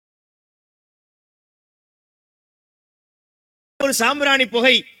ஒரு சாம்பிராணி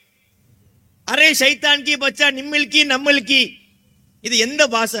புகை, அரே சைத்தான் கி பச்சா நிம்மில் கி நம்மில் கி. இது எந்த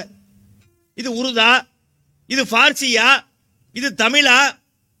பாஷை? இது உருதா? இது பார்சியா? இது தமிழா?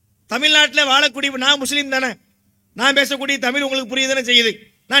 தமிழ்நாட்டில் வாழக்கூடிய நான் முஸ்லீம் தானே, நான் பேசக்கூடிய தமிழ் உங்களுக்கு புரியுதானே செய்யுது.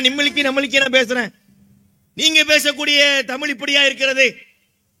 நான் நிம்மலிக்கு நம்மளுக்கே நான் பேசுறேன். நீங்க பேசக்கூடிய தமிழ் இப்படியா இருக்கிறது?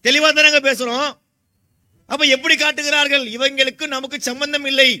 தெளிவா தானங்க பேசுறோம். அப்ப எப்படி காட்டுகிறார்கள்? இவங்களுக்கு நமக்கு சம்பந்தம்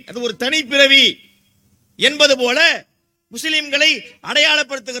இல்லை, அது ஒரு தனி பிறவி என்பது போல முஸ்லிம்களை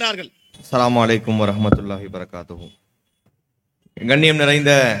அடையாளப்படுத்துகிறார்கள். அஸ்ஸலாமு அலைக்கும் வரஹ்மத்துல்லாஹி வபரகாத்துஹு. கண்ணியம்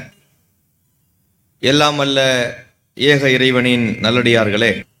நிறைந்த எல்லாம் அல்ல ஏக இறைவனின்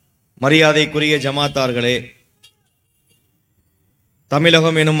நல்லடியார்களே, மரியாதைக்குரிய ஜமாத்தார்களே,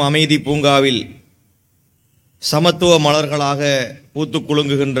 தமிழகம் எனும் அமைதி பூங்காவில் சமத்துவ மலர்களாக பூத்து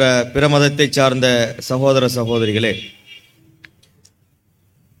குலுங்குகின்ற பிற மதத்தை சார்ந்த சகோதர சகோதரிகளே,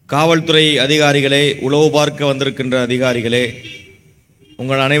 காவல்துறை அதிகாரிகளே, உளவு பார்க்க வந்திருக்கின்ற அதிகாரிகளே,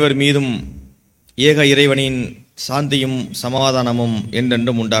 உங்கள் அனைவர் மீதும் ஏக இறைவனின் சாந்தியும் சமாதானமும்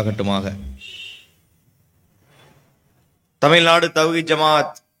என்றென்றும் உண்டாகட்டுமாக. தமிழ்நாடு தவ்ஹீத்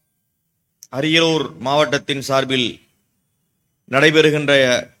ஜமாத் அரியலூர் மாவட்டத்தின் சார்பில் நடைபெறுகின்ற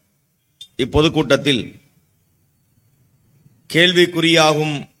இப்பொதுக்கூட்டத்தில்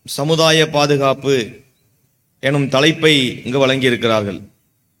கேள்விக்குறியாகும் சமுதாய பாதுகாப்பு எனும் தலைப்பை இங்கு வழங்கியிருக்கிறார்கள்.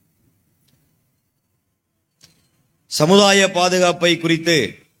 சமுதாய பாதுகாப்பை குறித்து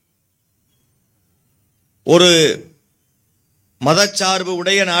ஒரு மதச்சார்பு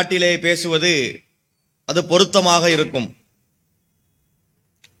உடைய நாட்டிலே பேசுவது அது பொருத்தமாக இருக்கும்.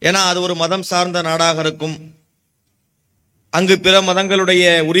 ஏன்னா அது ஒரு மதம் சார்ந்த நாடாக இருக்கும். அங்கு பிற மதங்களுடைய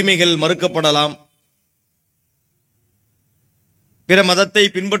உரிமைகள் மறுக்கப்படலாம், பிற மதத்தை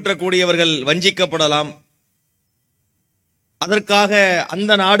பின்பற்றக்கூடியவர்கள் வஞ்சிக்கப்படலாம். அதற்காக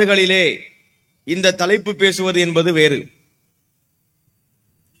அந்த நாடுகளிலே இந்த தலைப்பு பேசுவது என்பது வேறு.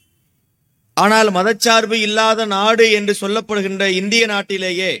 ஆனால் மதச்சார்பு இல்லாத நாடு என்று சொல்லப்படுகின்ற இந்திய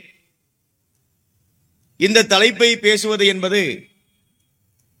நாட்டிலேயே இந்த தலைப்பை பேசுவது என்பது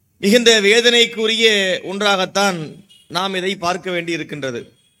மிகுந்த வேதனைக்குரிய ஒன்றாகத்தான் நாம் இதை பார்க்க வேண்டி இருக்கின்றது.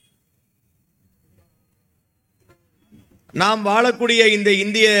 நாம் வாழக்கூடிய இந்த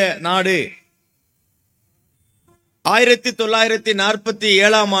இந்திய நாடு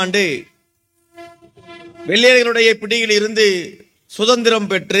 1947ஆம் ஆண்டு வெள்ளையர்களுடைய பிடியில் இருந்து சுதந்திரம்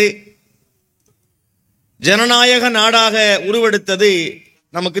பெற்று ஜனநாயக நாடாக உருவெடுத்தது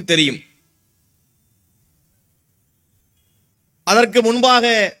நமக்கு தெரியும். அதற்கு முன்பாக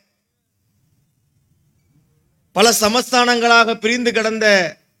பல சமஸ்தானங்களாக பிரிந்து கிடந்த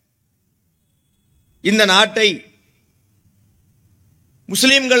இந்த நாட்டை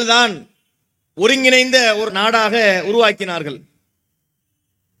முஸ்லிம்கள் தான் ஒருங்கிணைந்த ஒரு நாடாக உருவாக்கினார்கள்.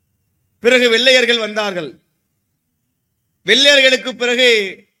 பிறகு வெள்ளையர்கள் வந்தார்கள். வெள்ளையர்களுக்கு பிறகு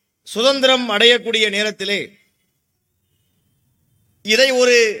சுதந்திரம் அடையக்கூடிய நேரத்திலே இதை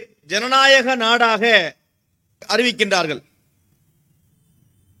ஒரு ஜனநாயக நாடாக அறிவிக்கின்றார்கள்.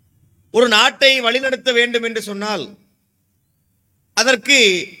 ஒரு நாட்டை வழிநடத்த வேண்டும் என்று சொன்னால் அதற்கு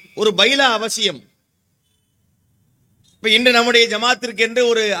ஒரு பைலா அவசியம். இப்ப இன்று நம்முடைய ஜமாத்திற்கு என்று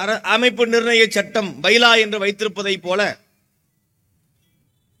ஒரு அமைப்பு நிர்ணய சட்டம் பைலா என்று வைத்திருப்பதை போல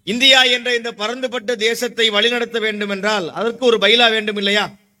இந்தியா என்ற இந்த பரந்துபட்ட தேசத்தை வழிநடத்த வேண்டும் என்றால் அதற்கு ஒரு பைலா வேண்டும் இல்லையா?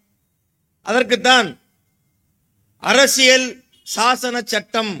 அதற்குத்தான் அரசியல் சாசன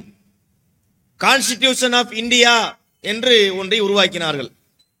சட்டம், கான்ஸ்டிடியூஷன் ஆஃப் இந்தியா என்று ஒன்றை உருவாக்கினார்கள்.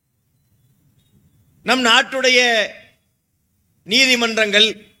 நம் நாட்டுடைய நீதிமன்றங்கள்,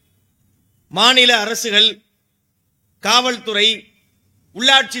 மாநில அரசுகள், காவல்துறை,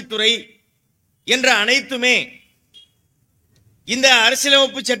 உள்ளாட்சித்துறை என்ற அனைத்துமே இந்த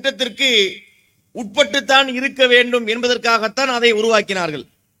அரசியலமைப்பு சட்டத்திற்கு உட்பட்டுத்தான் இருக்க வேண்டும் என்பதற்காகத்தான் அதை உருவாக்கினார்கள்.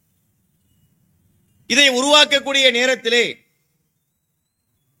 இதை உருவாக்கக்கூடிய நேரத்திலே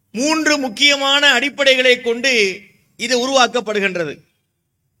 3 முக்கியமான அடிப்படைகளை கொண்டு இது உருவாக்கப்படுகின்றது.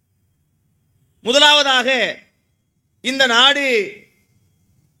 முதலாவதாக, இந்த நாடு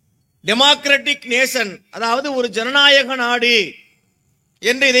டெமோக்ராட்டிக் நேஷன், அதாவது ஒரு ஜனநாயக நாடு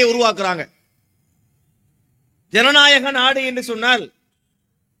என்று இதை உருவாக்குறாங்க. ஜனநாயக நாடு என்று சொன்னால்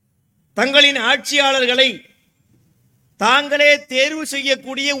தங்களின் ஆட்சியாளர்களை தாங்களே தேர்வு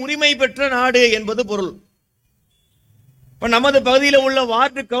செய்யக்கூடிய உரிமை பெற்ற நாடு என்பது பொருள். இப்ப நமது பகுதியில் உள்ள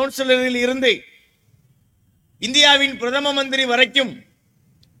வார்டு கவுன்சிலரில் இருந்து இந்தியாவின் பிரதம மந்திரி வரைக்கும்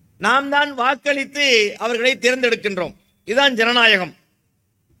நாம் தான் வாக்களித்து அவர்களை தேர்ந்தெடுக்கின்றோம். இதுதான் ஜனநாயகம்.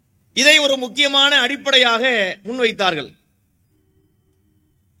 இதை ஒரு முக்கியமான அடிப்படையாக முன்வைத்தார்கள்.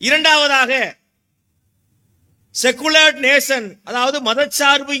 இரண்டாவதாக, செக்குலர் நேஷன், அதாவது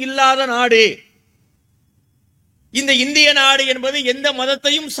மதச்சார்பு இல்லாத நாடு. இந்த இந்திய நாடு என்பது எந்த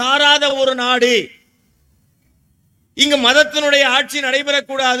மதத்தையும் சாராத ஒரு நாடு. இங்கு மதத்தினுடைய ஆட்சி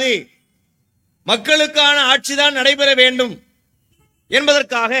நடைபெறக்கூடாது, மக்களுக்கான ஆட்சி தான் நடைபெற வேண்டும்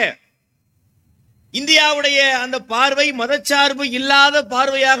என்பதற்காக இந்தியாவுடைய அந்த பார்வை மதச்சார்பு இல்லாத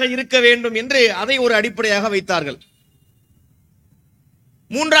பார்வையாக இருக்க வேண்டும் என்று அதை ஒரு அடிப்படையாக வைத்தார்கள்.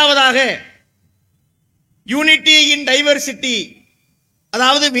 மூன்றாவதாக யூனிட்டி இன் டைவர்சிட்டி,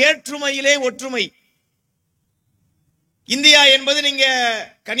 அதாவது வேற்றுமையிலே ஒற்றுமை. இந்தியா என்பது நீங்க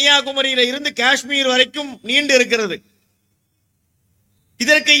கன்னியாகுமரியில இருந்து காஷ்மீர் வரைக்கும் நீண்டு இருக்கிறது.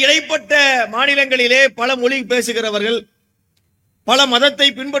 இதற்கு இடைப்பட்ட மாநிலங்களிலே பல மொழி பேசுகிறவர்கள், பல மதத்தை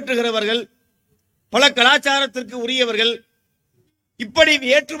பின்பற்றுகிறவர்கள், பல கலாச்சாரத்திற்கு உரியவர்கள், இப்படி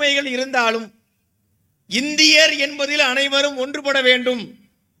வேற்றுமைகள் இருந்தாலும் இந்தியர் என்பதில் அனைவரும் ஒன்றுபட வேண்டும்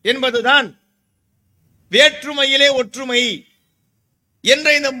என்பதுதான் வேற்றுமையிலே ஒற்றுமை என்ற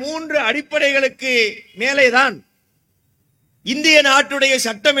இந்த மூன்று அடிப்படைகளுக்கு மேலேதான் இந்திய நாட்டுடைய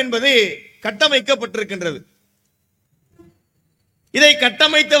சட்டம் என்பது கட்டமைக்கப்பட்டிருக்கின்றது. இதை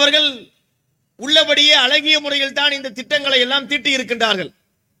கட்டமைத்தவர்கள் உள்ளபடியே அழகிய முறையில் தான் இந்த திட்டங்களை எல்லாம் தீட்டி இருக்கின்றார்கள்.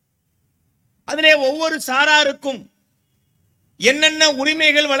 அதிலே ஒவ்வொரு சாராருக்கும் என்னென்ன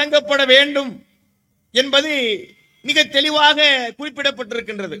உரிமைகள் வழங்கப்பட வேண்டும் என்பது மிக தெளிவாக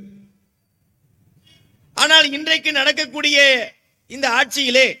குறிப்பிடப்பட்டிருக்கின்றது. ஆனால் இன்றைக்கு நடக்கக்கூடிய இந்த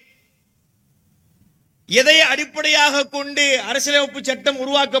ஆட்சியிலே எதை அடிப்படையாக கொண்டு அரசியலமைப்பு சட்டம்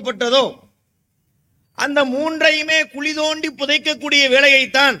உருவாக்கப்பட்டதோ அந்த மூன்றையுமே குழி தோண்டி புதைக்கக்கூடிய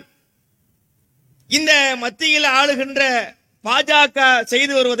வேலையைத்தான் இந்த மத்தியில் ஆளுகின்ற பாஜக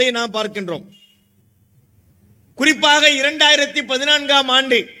செய்து வருவதை நாம் பார்க்கின்றோம். குறிப்பாக 2014ஆம்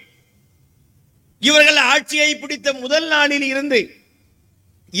ஆண்டு இவர்கள் ஆட்சியை பிடித்த முதல் நாளில் இருந்து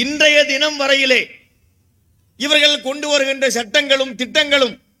இன்றைய தினம் வரையிலே இவர்கள் கொண்டு வருகின்ற சட்டங்களும்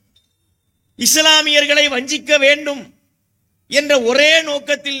திட்டங்களும் இஸ்லாமியர்களை வஞ்சிக்க வேண்டும் என்ற ஒரே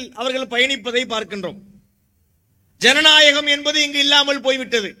நோக்கத்தில் அவர்கள் பயணிப்பதை பார்க்கின்றோம். ஜனநாயகம் என்பது இங்கு இல்லாமல்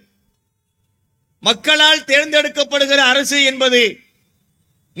போய்விட்டது. மக்களால் தேர்ந்தெடுக்கப்படுகிற அரசு என்பது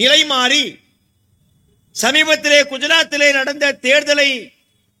நிலை மாறி சமீபத்திலே குஜராத்திலே நடந்த தேர்தலை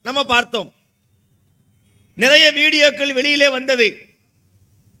நம்ம பார்த்தோம். நிறைய வீடியோக்கள் வெளியிலே வந்தது.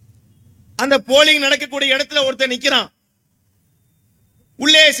 அந்த போலிங் நடக்கக்கூடிய இடத்துல ஒருத்தர் நிக்கிறான்.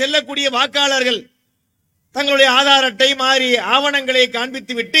 உள்ளே செல்லக்கூடிய வாக்காளர்கள் தங்களுடைய ஆதார் அட்டை மாறி ஆவணங்களை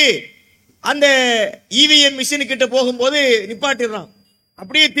காண்பித்து விட்டு அந்த இவிஎம் மிஷின் கிட்ட போகும்போது நிப்பாட்டிடுறான்.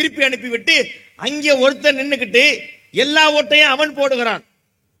 அப்படியே திருப்பி அனுப்பிவிட்டு அங்கே ஒருத்தர் நின்னுக்கிட்டு எல்லா ஓட்டையும் அவன் போடுகிறான்.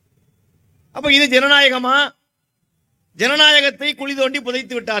 அப்ப இது ஜனநாயகமா? ஜனநாயகத்தை குழி தோண்டி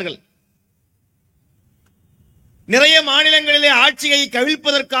புதைத்து விட்டார்கள். நிறைய மாநிலங்களிலே ஆட்சியை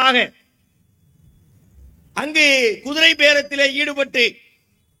கவிழ்ப்பதற்காக அங்கு குதிரை பேரத்திலே ஈடுபட்டு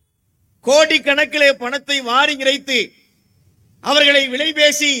கோடி கணக்கிலே பணத்தை வாரி இறைத்து அவர்களை விலை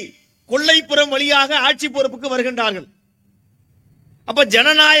பேசி கொள்ளைப்புறம் வழியாக ஆட்சி பொறுப்புக்கு வருகின்றார்கள். அப்ப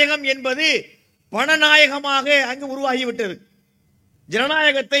ஜனநாயகம் என்பது பணநாயகமாக அங்கு உருவாகிவிட்டது.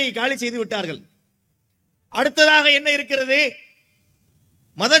 ஜனநாயகத்தை காலி செய்து விட்டார்கள். அடுத்ததாக என்ன இருக்கிறது?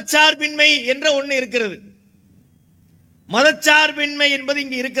 மதச்சார்பின்மை என்ற ஒன்று இருக்கிறது. மதச்சார்பின்மை என்பது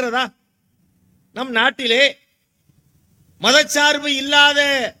இங்கு இருக்கிறதா? நம் நாட்டிலே மதச்சார்பு இல்லாத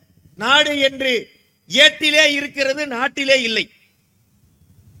நாடு என்று ஏட்டிலே இருக்கிறது, நாட்டிலே இல்லை.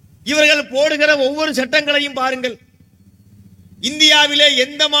 இவர்கள் போடுகிற ஒவ்வொரு சட்டங்களையும் பாருங்கள். இந்தியாவிலே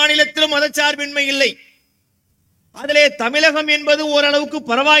எந்த மாநிலத்திலும் மதச்சார்பின்மை இல்லை. அதிலே தமிழகம் என்பது ஓரளவுக்கு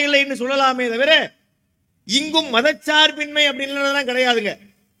பரவாயில்லை என்று சொல்லலாமே தவிர இங்கும் மதச்சார்பின்மை அப்படின்றதெல்லாம் கிடையாதுங்க.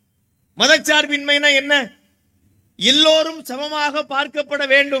 மதச்சார்பின்மைனா என்ன? எல்லோரும் சமமாக பார்க்கப்பட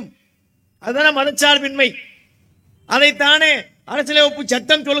வேண்டும், அதுதான மதச்சார்பின்மை. அதைத்தானே அரசியலமைப்பு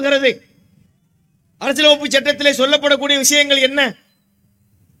சட்டம் சொல்கிறது. அரசியலமைப்பு சட்டத்திலே சொல்லப்படக்கூடிய விஷயங்கள் என்ன?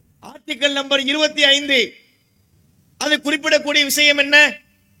 ஆர்டிகல் நம்பர் 25 அது குறிப்பிடக்கூடிய விஷயம் என்ன?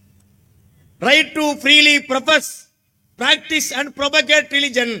 Right to freely profess, practice and propagate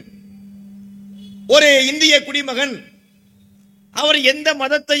religion. ஒரு இந்திய குடிமகன் அவர் எந்த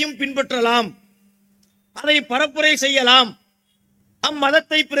மதத்தையும் பின்பற்றலாம், அதை பரப்புரை செய்யலாம்,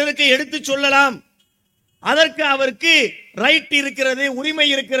 அம்மதத்தை பிறருக்கு எடுத்து சொல்லலாம், அதற்கு அவருக்கு ரைட் இருக்கிறது, உரிமை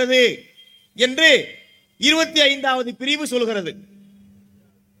இருக்கிறது என்று 25வது பிரிவு சொல்கிறது.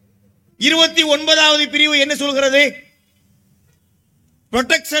 29வது பிரிவு என்ன சொல்கிறது?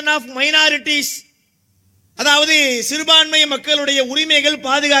 புரொடெக்ஷன் ஆஃப் மைனாரிட்டிஸ், அதாவது சிறுபான்மை மக்களுடைய உரிமைகள்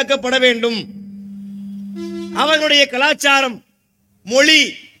பாதுகாக்கப்பட வேண்டும், அவர்களுடைய கலாச்சாரம், மொழி,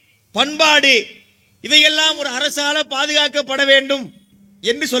 பண்பாடு இவையெல்லாம் ஒரு அரசால பாதுகாக்கப்பட வேண்டும்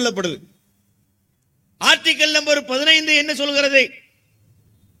என்று சொல்லப்படுது. ஆர்டிகல் நம்பர் 15 என்ன சொல்கிறது?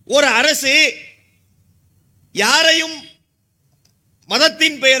 ஒரு அரசு யாரையும்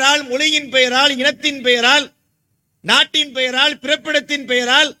மதத்தின் பெயரால், மொழியின் பெயரால், இனத்தின் பெயரால், நாட்டின் பெயரால், பிறப்பிடத்தின்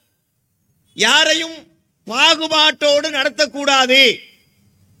பெயரால் யாரையும் பாகுபாட்டோடு நடத்தக்கூடாது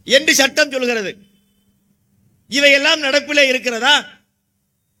என்று சட்டம் சொல்கிறது. இவையெல்லாம் நடப்பிலே இருக்கிறதா?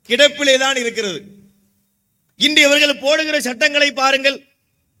 கிடப்பிலே தான் இருக்கிறது. இன்று இவர்கள் போடுகிற சட்டங்களை பாருங்கள்.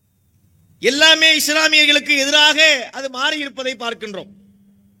 எல்லாமே இஸ்லாமியர்களுக்கு எதிராக அது மாறி இருப்பதை பார்க்கின்றோம்.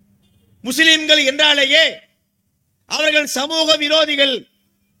 முஸ்லிம்கள் என்றாலேயே அவர்கள் சமூக விரோதிகள்,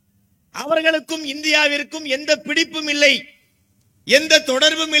 அவர்களுக்கும் இந்தியாவிற்கும் எந்த பிடிப்பும் இல்லை, எந்த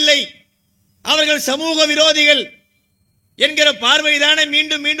தொடர்பும் இல்லை, அவர்கள் சமூக விரோதிகள் என்கிற பார்வைதானே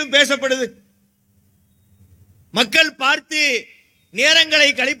மீண்டும் மீண்டும் பேசப்படுது. மக்கள் பார்த்து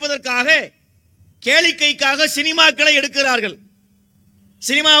நேரங்களை கழிப்பதற்காக, கேளிக்கைக்காக சினிமாக்களை எடுக்கிறார்கள்.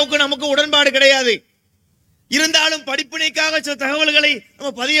 சினிமாவுக்கு நமக்கு உடன்பாடு கிடையாது. இருந்தாலும் படிப்பினைக்காக சில தகவல்களை நம்ம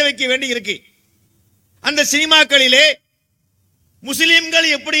பதிய வைக்க வேண்டி இருக்கு. அந்த சினிமாக்களிலே முஸ்லிம்கள்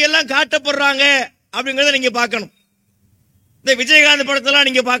எப்படியெல்லாம் காட்டப்படுறாங்க அப்படிங்கறத நீங்க பார்க்கணும். இந்த விஜயகாந்த் படத்தெல்லாம்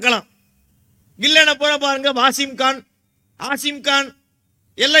நீங்க பார்க்கலாம். வில்லனை போல பாருங்க, வாசிம் கான், ஆசிம் கான்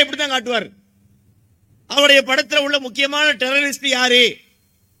எல்லாம் இப்படித்தான் காட்டுவார். அவருடைய படத்தில் உள்ள முக்கியமான டெரரிஸ்ட் யாரு,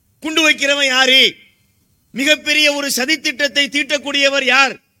 குண்டு வைக்கிறவன் யாரு, மிகப்பெரிய ஒரு சதி திட்டத்தை தீட்டக்கூடியவர்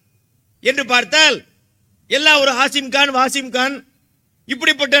யார் என்று பார்த்தால் எல்லாம் ஒரு ஆசிம் கான், வாசிம் கான்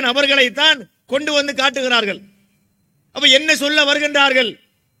இப்படிப்பட்ட நபர்களைத்தான் கொண்டு வந்து காட்டுகிறார்கள். அப்ப என்ன சொல்ல வருகின்றார்கள்?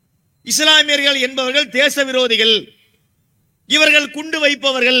 இஸ்லாமியர்கள் என்பவர்கள் தேச விரோதிகள், இவர்கள் குண்டு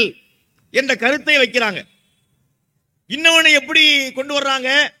வைப்பவர்கள் என்ற கருத்தை வைக்கிறாங்க. இன்னொன்னு எப்படி கொண்டு வர்றாங்க?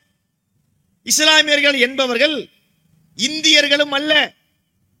 இஸ்லாமியர்கள் என்பவர்கள் இந்தியர்களும் அல்ல,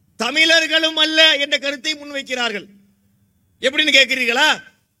 தமிழர்களும் அல்ல என்ற கருத்தை முன்வைக்கிறார்கள். எப்படின்னு கேட்கிறீர்களா?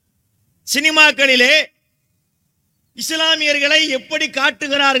 சினிமாக்களிலே இஸ்லாமியர்களை எப்படி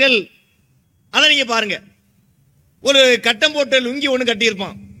காட்டுகிறார்கள் அதை நீங்க பாருங்க. ஒரு கட்டம் போட்ட லுங்கி ஒன்று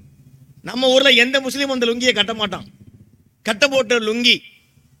கட்டியிருப்பான். நம்ம ஊர்ல எந்த முஸ்லீம் அந்த லுங்கியை கட்ட மாட்டான். கட்டம் போட்ட லுங்கி,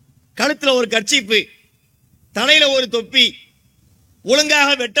 கழுத்துல ஒரு கர்ச்சீப்பு, தலையில ஒரு தொப்பி, ஒழுங்காக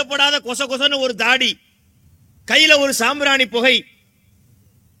வெட்டப்படாத கொச கொசன்னு ஒரு தாடி, கையில ஒரு சாம்பிராணி புகை,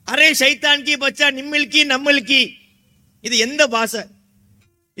 அரே சைத்தான் கி பச்சா நிம்மில் கி நம்மில் கி. இது எந்த பாஷை?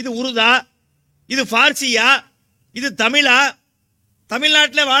 இது உருதா? இது பார்சியா? இது தமிழா?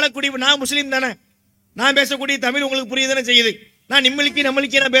 தமிழ்நாட்டில் வாழக்கூடிய நான் முஸ்லீம் தானே, நான் பேசக்கூடிய தமிழ் உங்களுக்கு புரியுதானே செய்யுது. நான் நிம்மலிக்கு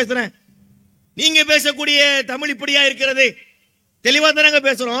நம்மளுக்கே நான் பேசுறேன். நீங்க பேசக்கூடிய தமிழ் இப்படியா இருக்கிறது? தெளிவா தானங்க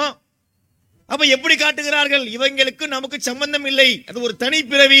பேசுறோம். அப்ப எப்படி காட்டுகிறார்கள்? இவங்களுக்கு நமக்கு சம்பந்தம் இல்லை, அது ஒரு தனி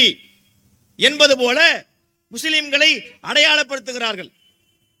பிறவி என்பது போல முஸ்லிம்களை அடையாளப்படுத்துகிறார்கள்.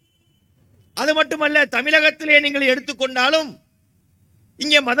 அது மட்டுமல்ல, தமிழகத்திலே நீங்கள் எடுத்துக்கொண்டாலும்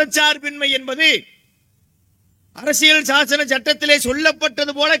இங்கே மதச்சார்பின்மை என்பது அரசியல் சாசன சட்டத்திலே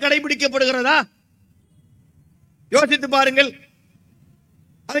சொல்லப்பட்டது போல கடைபிடிக்கப்படுகிறதா? யோசித்து பாருங்கள்.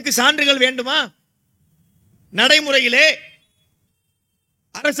 அதுக்கு சான்றுகள் வேண்டுமா? நடைமுறையிலே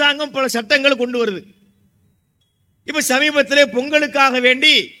அரசாங்கம் பல சட்டங்கள் கொண்டு வருது. இப்ப சமீபத்திலே பொங்கலுக்காக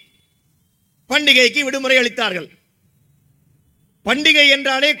வேண்டி பண்டிகைக்கு விடுமுறை அளித்தார்கள். பண்டிகை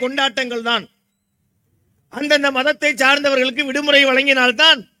என்றாலே கொண்டாட்டங்கள் தான். அந்தந்த மதத்தை சார்ந்தவர்களுக்கு விடுமுறை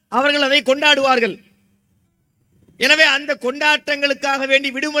வழங்கினால்தான் அவர்கள் அதை கொண்டாடுவார்கள். எனவே அந்த கொண்டாட்டங்களுக்காக வேண்டி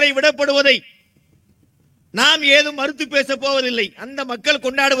விடுமுறை விடப்படுவதை நாம் ஏதும் மறுத்து பேச போவதில்லை. அந்த மக்கள்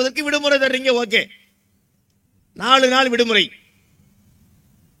கொண்டாடுவதற்கு விடுமுறை தர்றீங்க, ஓகே, 4 நாள் விடுமுறை.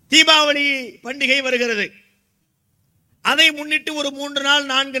 தீபாவளி பண்டிகை வருகிறது, அதை முன்னிட்டு ஒரு 3 நாள்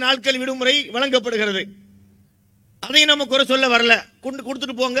 4 நாட்கள் விடுமுறை வழங்கப்படுகிறது. அதையும் நம்ம குறை சொல்ல வரல,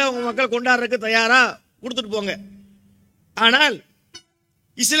 கொடுத்துட்டு போங்க, உங்க மக்கள் கொண்டாடுறதுக்கு தயாரா கொடுத்துட்டு போங்க. ஆனால்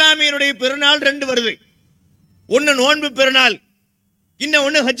இஸ்லாமியருடைய பெருநாள் 2 வருது. ஒன்னு நோன்பு பெருநாள்,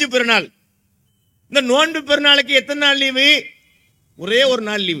 இன்னொன்னு ஹஜ் பெருநாள். இந்த நோன்பு பெருநாளுக்கு எத்தனை நாள் லீவு? ஒரே ஒரு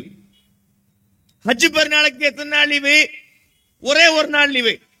நாள் லீவு. ஹஜ் பெருநாளுக்கு எத்தனை நாள் லீவு? ஒரே ஒரு நாள்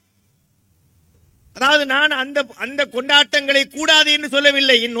லீவு. அதாவது நான் அந்த கொண்டாட்டங்களை கூடாது என்று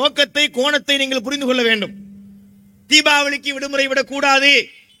சொல்லவில்லை. என் நோக்கத்தை, கோணத்தை நீங்கள் புரிந்து கொள்ள வேண்டும். தீபாவளிக்கு விடுமுறை விடக்கூடாது,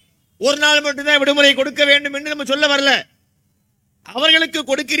 ஒரு நாள் மட்டும்தான் விடுமுறை கொடுக்க வேண்டும் என்று நம்ம சொல்ல வரல. அவர்களுக்கு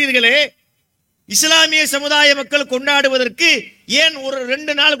கொடுக்கிறீர்களே, இஸ்லாமிய சமுதாய மக்கள் கொண்டாடுவதற்கு ஏன் ஒரு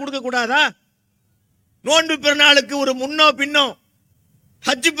 2 நாள் கொடுக்க கூடாதா? நோன்பு பெருநாளுக்கு ஒரு முன்னோ பின்னோ,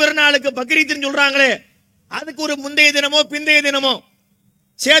 ஹஜ் பெருநாளுக்கு பக்ரீத்னு சொல்றாங்களே, அதுக்கு ஒரு முந்தைய தினமோ பிந்தைய தினமோ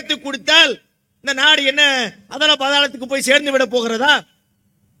சேர்த்து கொடுத்தால் இந்த நாடு என்ன அதல பாதாளத்துக்கு போய் சேர்ந்து விட போகிறதா?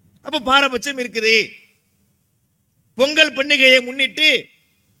 அப்ப பாரபட்சம் இருக்குது. பொங்கல் பண்டிகையை முன்னிட்டு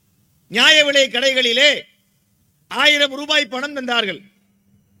நியாய விலை கடைகளிலே 1000 ரூபாய் பணம் தந்தார்கள்,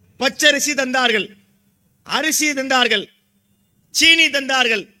 பச்சரிசி தந்தார்கள், அரிசி தந்தார்கள், சீனி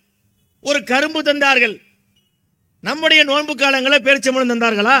தந்தார்கள், ஒரு கரும்பு தந்தார்கள், நம்முடைய நோன்பு காலங்களில் பேரிச்சம்பழம்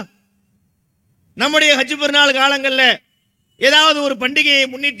தந்தார்களா? நம்முடைய ஹஜ் பெருநாள் காலங்களில் ஏதாவது ஒரு பண்டிகையை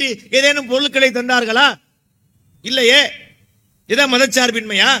முன்னிட்டு ஏதேனும் பொருட்களை தந்தார்களா? இல்லையே. இதான்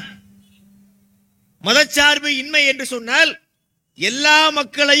மதச்சார்பின்மையா? மதச்சார்பு இன்மை என்று சொன்னால் எல்லா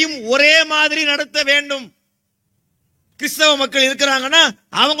மக்களையும் ஒரே மாதிரி நடத்த வேண்டும். கிறிஸ்தவ மக்கள் இருக்கிறாங்கன்னா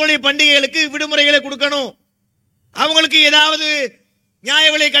அவங்களுடைய பண்டிகைகளுக்கு விடுமுறைகளை கொடுக்கணும், அவங்களுக்கு ஏதாவது நியாய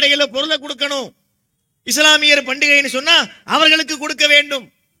விலை கடைகளில் பொருளை கொடுக்கணும். இஸ்லாமியர் பண்டிகைன்னு சொன்னா அவர்களுக்கு கொடுக்க வேண்டும்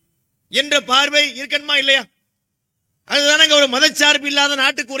என்ற பார்வை இருக்கணுமா இல்லையா? அதுதானங்க ஒரு மதச்சார்பு இல்லாத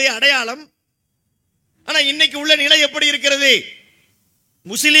நாட்டுக்குரிய அடையாளம். ஆனா இன்னைக்கு உள்ள நிலை எப்படி இருக்கிறது?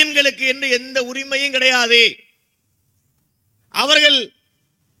 முஸ்லிம்களுக்கு என்று எந்த உரிமையும் கிடையாது. அவர்கள்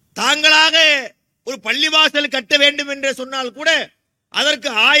தாங்களாக ஒரு பள்ளிவாசல் கட்ட வேண்டும் என்று சொன்னால் கூட அதற்கு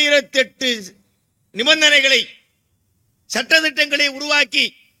 1008 நிபந்தனைகளை, சட்டதிட்டங்களை உருவாக்கி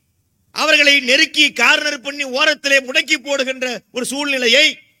அவர்களை நெருக்கி கார்னர் பண்ணி ஓரத்திலே முடக்கி போடுகின்ற ஒரு சூழ்நிலையை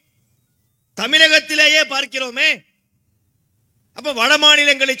தமிழகத்திலேயே பார்க்கிறோமே. அப்ப வட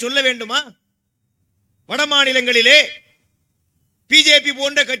மாநிலங்களை சொல்ல வேண்டுமா? வட மாநிலங்களிலே பிஜேபி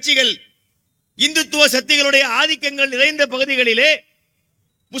போன்ற கட்சிகள், இந்துத்துவ சக்திகளுடைய ஆதிக்கங்கள் நிறைந்த பகுதிகளிலே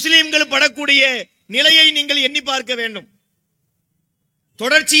முஸ்லிம்கள் படக்கூடிய நிலையை நீங்கள் எண்ணி பார்க்க வேண்டும்.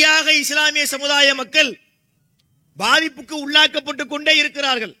 தொடர்ச்சியாக இஸ்லாமிய சமுதாய மக்கள் பாதிப்புக்கு உள்ளாக்கப்பட்டுக் கொண்டே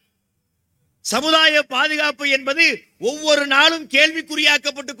இருக்கிறார்கள். சமுதாய பாதுகாப்பு என்பது ஒவ்வொரு நாளும்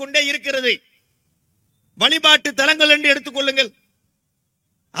கேள்விக்குறியாக்கப்பட்டுக் கொண்டே இருக்கிறது. வழிபாட்டு தலங்கள் என்று எடுத்துக்கொள்ளுங்கள்.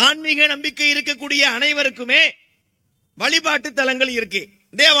 ஆன்மீக நம்பிக்கை இருக்கக்கூடிய அனைவருக்குமே வழிபாட்டு தலங்கள் இருக்கு,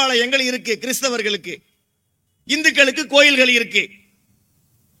 தேவாலயங்கள் இருக்கு. கிறிஸ்தவர்களுக்கு, இந்துக்களுக்கு கோயில்கள் இருக்கு,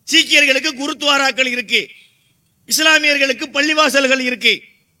 சீக்கியர்களுக்கு குருத்வாராக்கள் இருக்கு, இஸ்லாமியர்களுக்கு பள்ளிவாசல்கள் இருக்கு.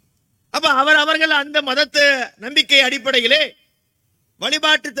 அப்ப அவர்கள் அந்த மதத்தை நம்பிக்கை அடிப்படையிலே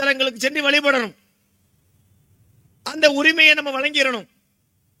வழிபாட்டு தலங்களுக்கு சென்று வழிபடணும். அந்த உரிமையை நம்ம வழங்கிடணும்.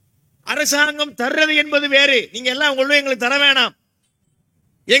 அரசாங்கம் தர்றது என்பது வேறு. நீங்க எல்லாம் உங்களுடைய எங்களுக்கு தர வேணாம்.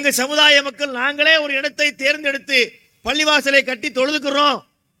 எங்க சமுதாய மக்கள் நாங்களே ஒரு இடத்தை தேர்ந்தெடுத்து பள்ளிவாசலை கட்டி தொழுதுக்கிறோம்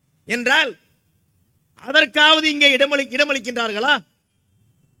என்றால் அதற்காவது இங்கே இடமளிக்கின்றார்களா?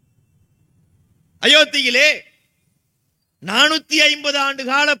 அயோத்தியிலே 450 ஆண்டு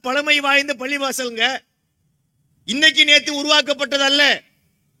கால பழமை வாய்ந்த பள்ளிவாசல்ங்க. இன்னைக்கு நேற்று உருவாக்கப்பட்டதல்ல.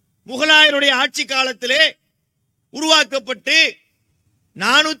 முகலாயருடைய ஆட்சி காலத்திலே உருவாக்கப்பட்டு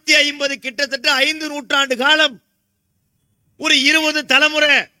 450 கிட்டத்தட்ட 5 நூற்றாண்டு காலம் ஒரு 20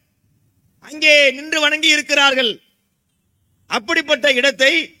 தலைமுறை அங்கே நின்று வணங்கி இருக்கிறார்கள். அப்படிப்பட்ட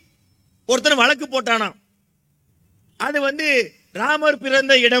இடத்தை ஒருத்தர் வழக்கு போட்டானாம். அது ராமர்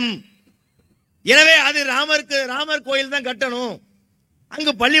பிறந்த இடம், எனவே அது ராமர் கோயில் தான் கட்டணும்,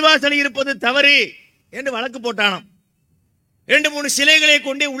 அங்கு பள்ளிவாசல் இருப்பது தவறு என்று வழக்கு போட்டானாம். 2-3 சிலைகளை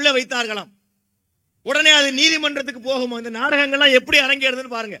கொண்டே உள்ள வைத்தார்களாம். உடனே அது நீதிமன்றத்துக்கு போகும். இந்த நாடகங்கள்லாம் எப்படி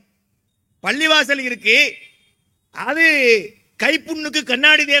அரங்கேறுதுன்னு பாருங்க. பள்ளிவாசல் இருக்கு, அது கைப்புண்ணுக்கு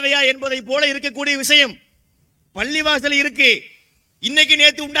கண்ணாடி தேவையா என்பதை போல இருக்கக்கூடிய விஷயம். பள்ளிவாசல் இருக்கு, இன்னைக்கு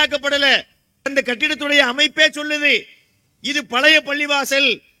நேற்று உண்டாக்கப்படல. அந்த கட்டிடத்துடைய அமைப்பே சொல்லுது இது பழைய பள்ளிவாசல்,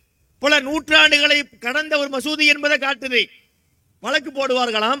 பல நூற்றாண்டுகளை கடந்த ஒரு மசூதி என்பதை காட்டுது. வழக்கு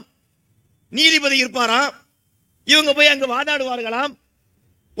போடுவார்களாம், நீதிபதி இருப்பாராம், இவங்க போய் அங்கு வாதாடுவார்களாம்.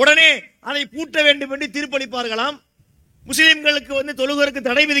 உடனே அதை பூட்ட வேண்டும் என்று தீர்ப்பளிப்பார்களாம். முஸ்லிம்களுக்கு தொழுவதற்கு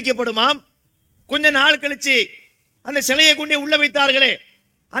தடை விதிக்கப்படுமாம். கொஞ்ச நாள் கழிச்சு அந்த சிலையை கொண்டே உள்ள வைத்தார்களே,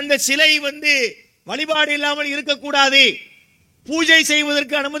 அந்த சிலை வழிபாடு இல்லாமல் இருக்கக்கூடாது, பூஜை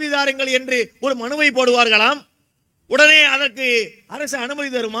செய்வதற்கு அனுமதி தாருங்கள் என்று ஒரு மனுவை போடுவார்களாம். உடனே அதற்கு அரசு அனுமதி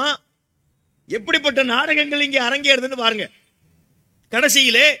தருமா? எப்படிப்பட்ட நாடகங்கள் இங்கே அரங்கேறுதுன்னு பாருங்க.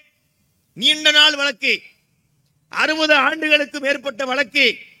 கடைசியிலே நீண்ட நாள் வழக்கு, 60 ஆண்டுகளுக்கு மேற்பட்ட வழக்கு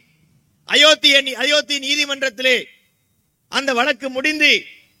அயோத்தி நீதிமன்றத்திலே அந்த வழக்கு முடிந்து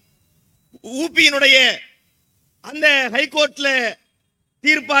ஊபியினுடைய அந்த ஹைகோர்ட்ல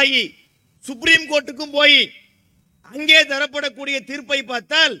தீர்ப்பாகி சுப்ரீம் கோர்ட்டுக்கும் போய் அங்கே தரப்படக்கூடிய தீர்ப்பை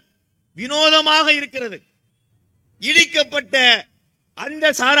பார்த்தால் வினோதமாக இருக்கிறது. இடிக்கப்பட்ட அந்த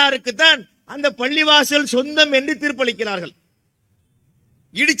சாராருக்கு தான் அந்த பள்ளிவாசல் சொந்தம் என்று தீர்ப்பளிக்கிறார்கள்.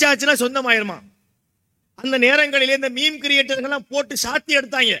 இடிச்சாச்சுன்னா சொந்தம் ஆயிருமா? அந்த நேரங்களிலே இந்த மீம் கிரியேட்டர்கள்லாம் போட்டு சாத்தி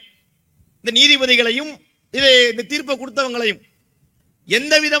எடுத்தாங்க, இந்த நீதிபதிகளையும் இந்த தீர்ப்பை கொடுத்தவங்களையும்.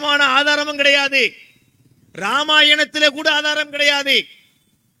 எந்த விதமான ஆதாரமும் கிடையாது. ராமாயணத்திலே கூட ஆதாரம் கிடையாது.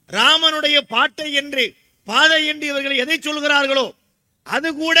 ராமனுடைய பாட்டை என்று பாதை என்று இவர்கள் எதை சொல்கிறார்களோ அது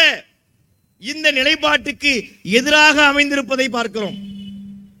கூட இந்த நிலைப்பாட்டுக்கு எதிராக அமைந்திருப்பதை பார்க்கிறோம்.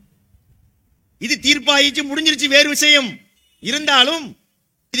 இது தீர்ப்பாயிச்சு, முடிஞ்சிருச்சு, வேறு விஷயம். இருந்தாலும்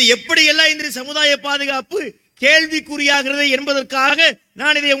இது எப்படியெல்லாம் இந்த சமுதாய பாதுகாப்பு கேள்விக்குறியாகிறது என்பதற்காக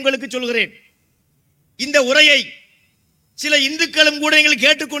நான் இதை உங்களுக்கு சொல்கிறேன். இந்த உரையை சில இந்துக்களும் கூட நீங்கள்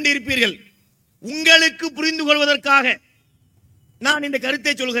கேட்டுக்கொண்டிருப்பீர்கள். உங்களுக்கு புரிந்து கொள்வதற்காக நான் இந்த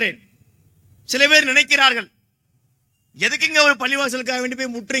கருத்தை சொல்கிறேன். சில பேர் நினைக்கிறார்கள், எதுக்குங்க ஒரு பள்ளிவாசலுக்காக வேண்டி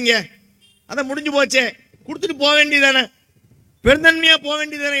போய் முட்டுறீங்க, அதை முடிஞ்சு போச்சே, கொடுத்துட்டு போக வேண்டியதானே, பெருந்தன்மையா போக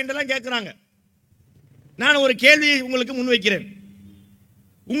வேண்டியதானே என்றெல்லாம் கேட்கிறாங்க. நான் ஒரு கேள்வியை உங்களுக்கு முன்வைக்கிறேன்.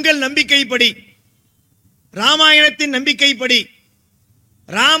 உங்கள் நம்பிக்கைப்படி, ராமாயணத்தின் நம்பிக்கைப்படி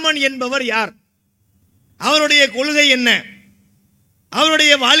ராமன் என்பவர் யார்? அவருடைய கொள்கை என்ன?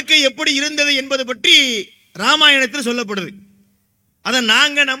 அவருடைய வாழ்க்கை எப்படி இருந்தது என்பது பற்றி ராமாயணத்தில் சொல்லப்படுது. அதை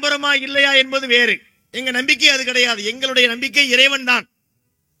நாங்க நம்புறோமா இல்லையா என்பது வேறு. எங்க நம்பிக்கை அது கிடையாது. எங்களுடைய நம்பிக்கை இறைவன் தான்.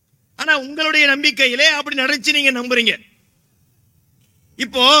 ஆனா உங்களுடைய நம்பிக்கையிலே அப்படி நடந்துச்சு, நீங்க நம்புறீங்க.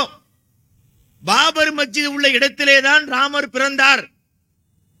 இப்போ பாபர் மஸ்ஜித் உள்ள இடத்திலே தான் ராமர் பிறந்தார்,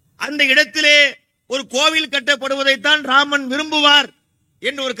 அந்த இடத்திலே ஒரு கோவில் கட்டப்படுவதைத்தான் ராமன் விரும்புவார்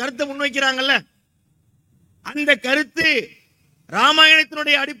என்று ஒரு கருத்தை முன்வைக்கிறாங்கல்ல, அந்த கருத்து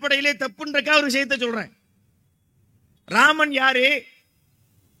ராமாயணத்தினுடைய அடிப்படையிலே தப்புன்றக்கா ஒரு விஷயத்தை சொல்றேன். ராமன் யாரு?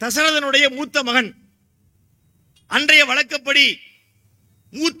 தசரதனுடைய மூத்த மகன். அன்றைய வழக்கப்படி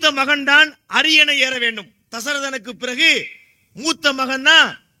மூத்த மகன் தான் அரியணை ஏற வேண்டும். தசரதனுக்கு பிறகு மூத்த மகன் தான்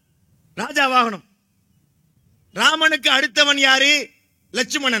ராஜாவாகணும். ராமனுக்கு அடுத்தவன் யாரு?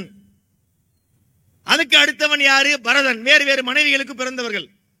 லட்சுமணன். அதுக்கு அடுத்தவன் யாரு? பரதன். வேறு வேறு மனைவிகளுக்கு பிறந்தவர்கள்.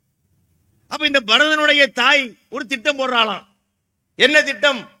 அப்ப இந்த பரதனுடைய தாய் ஒரு திட்டம் போடுறாளாம். என்ன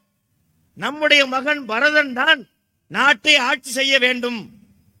திட்டம்? நம்முடைய மகன் பரதன் தான் நாட்டை ஆட்சி செய்ய வேண்டும்,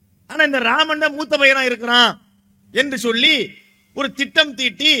 ஆனா இந்த ராமன் தான் மூத்த பையனா இருக்கிறான் என்று சொல்லி ஒரு திட்டம்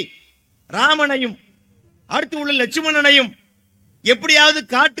தீட்டி ராமனையும் அடுத்து உள்ள லட்சுமணனையும் எப்படியாவது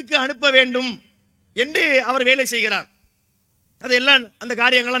காட்டுக்கு அனுப்ப வேண்டும் என்று அவர் வேலை செய்கிறார். அதெல்லாம் அந்த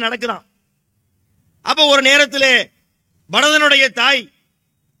காரியங்கள்லாம் நடக்குதான். அப்ப ஒரு நேரத்திலே பரதனுடைய தாய்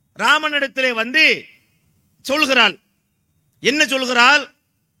ராமனிடத்திலே வந்து சொல்கிறாள். என்ன சொல்கிறாள்?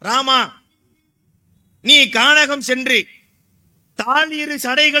 ராமா, நீ கானகம் சென்று தாளிரு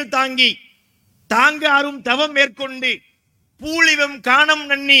சடைகள் தாங்கி தாங்க அரும் தவம் மேற்கொண்டு பூலிவம் காணம்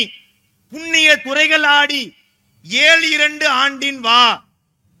நன்னி புண்ணிய துறைகள் ஆடி 7 ஆண்டின் வா.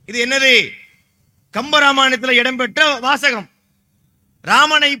 இது என்னது? கம்பராமாயணத்தில் இடம்பெற்ற வாசகம்.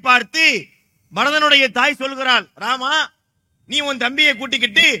 ராமனை பார்த்து பரதனுடைய தாய் சொல்கிறாள், ராமா, நீ உன் தம்பியை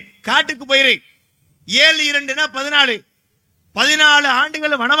கூட்டிக்கிட்டு காட்டுக்கு போயிரு. 7 14 14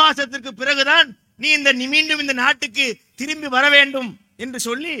 ஆண்டுகள் வனவாசத்திற்கு பிறகுதான் நீ மீண்டும் இந்த நாட்டுக்கு திரும்பி வர வேண்டும் என்று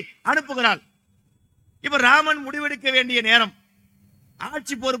சொல்லி அனுப்புகிறாள். இப்ப ராமன் முடிவெடுக்க வேண்டிய நேரம்.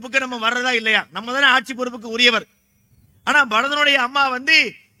 ஆட்சி பொறுப்புக்கு நம்ம வர்றதா இல்லையா? நம்ம தானே ஆட்சி பொறுப்புக்கு உரியவர். ஆனா பரதனுடைய அம்மா வந்து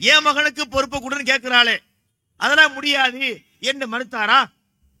என் மகனுக்கு பொறுப்பு கொடுன்னு கேட்கிறாளே, அதெல்லாம் முடியாது என்று மறுத்தாரா?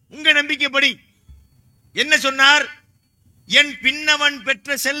 உங்க நம்பிக்கைப்படி என்ன சொன்னார்? என் பின்னவன்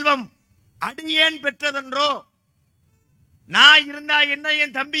பெற்ற செல்வம் அடியேன் பெற்றதென்றோ, நான் இருந்தா என்ன,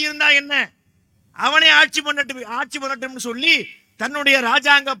 என் தம்பி இருந்தா என்ன, அவனே ஆட்சி பண்ணட்டும் சொல்லி தன்னுடைய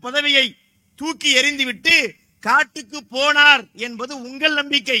ராஜாங்க பதவியை தூக்கி எறிந்து விட்டு காட்டுக்கு போனார் என்பது உங்கள்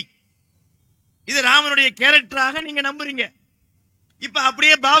நம்பிக்கை. இது ராமனுடைய கேரக்டராக நீங்க நம்புறீங்க. இப்ப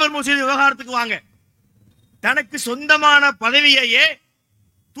அப்படியே பாபர் மசூதி விவகாரத்துக்கு வாங்க. தனக்கு சொந்தமான பதவியையே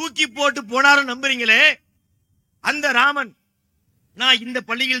தூக்கி போட்டு போனார் நம்புறீங்களே, அந்த ராமன் நான் இந்த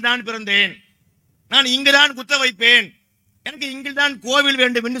பள்ளியில் தான் பிறந்தேன், நான் இங்குதான் குத்த வைப்பேன், எனக்கு இங்குதான் கோவில்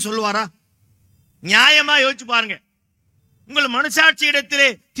வேண்டும் என்று சொல்லுவாரா? நியாயமா யோசிச்சு பாருங்க. உங்கள் மனசாட்சி இடத்திலே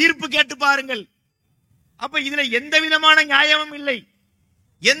தீர்ப்பு கேட்டு பாருங்கள். அப்ப இதுல எந்த விதமான நியாயமும் இல்லை,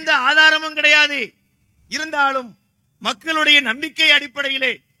 எந்த ஆதாரமும் கிடையாது. இருந்தாலும் மக்களுடைய நம்பிக்கை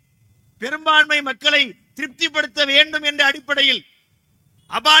அடிப்படையிலே, பெரும்பான்மை மக்களை திருப்திப்படுத்த வேண்டும் என்ற அடிப்படையில்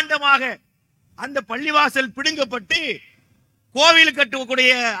அபாண்டமாக அந்த பள்ளிவாசல் பிடுங்கப்பட்டு கோவில்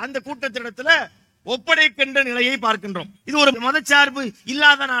கட்டக்கூடிய அந்த கூட்டத்திடத்துல ஒப்படைக்கின்ற நிலையை பார்க்கின்றோம். இது ஒரு மதச்சார்பு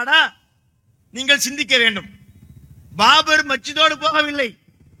இல்லாத நாடா? நீங்கள் சிந்திக்க வேண்டும். பாபர் மஸ்ஜிதோடு போகவில்லை,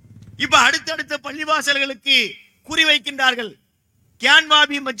 இப்ப அடுத்தடுத்த பள்ளிவாசல்களுக்கு குறிவைக்கின்றார்கள்.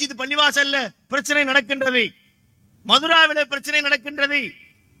 கியான்வாபி மஸ்ஜித் பள்ளிவாசல்ல பிரச்சனை நடக்கின்றது, மதுராவில பிரச்சனை நடக்கின்றது,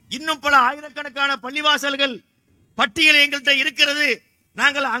 இன்னும் பல ஆயிரக்கணக்கான பள்ளிவாசல்கள் பட்டியல் எங்கள்கிட்ட இருக்கிறது.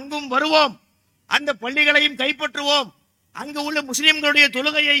 நாங்கள் அங்கும் வருவோம், அந்த பள்ளிகளையும் கைப்பற்றுவோம், அங்கு உள்ள முஸ்லிம்களுடைய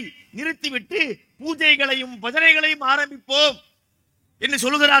தொழுகையை நிறுத்திவிட்டு பூஜைகளையும் பஜனைகளையும் ஆரம்பிப்போம் என்று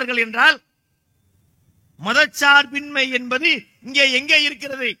சொல்லுகிறார்கள். என்றால் மதச்சார்பின்மை என்பது இங்கே எங்கே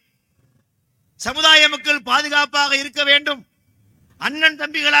இருக்கிறது? சமுதாய மக்கள் பாதுகாப்பாக இருக்க வேண்டும், அண்ணன்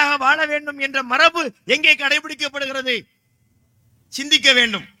தம்பிகளாக வாழ வேண்டும் என்ற மரபு எங்கே கடைபிடிக்கப்படுகிறது? சிந்திக்க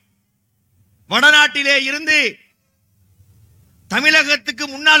வேண்டும். வடநாட்டிலே இருந்து தமிழகத்துக்கு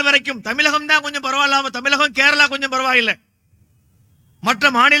முன்னால் வரைக்கும், தமிழகம் தான் கொஞ்சம் பரவாயில்லாம, தமிழகம் கேரளா கொஞ்சம் பரவாயில்லை,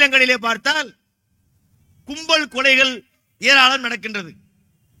 மற்ற மாநிலங்களிலே பார்த்தால் கும்பல் கொலைகள் ஏராளம் நடக்கின்றது.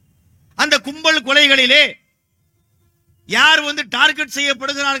 அந்த கும்பல் கொலைகளிலே யார் டார்கெட்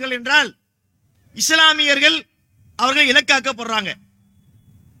செய்யப்படுகிறார்கள் என்றால் இஸ்லாமியர்கள் அவர்கள் இலக்காக்கப்படுறாங்க.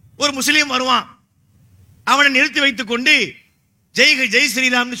 ஒரு முஸ்லீம் வருவான், அவனை நிறுத்தி வைத்துக் கொண்டு ஜெய்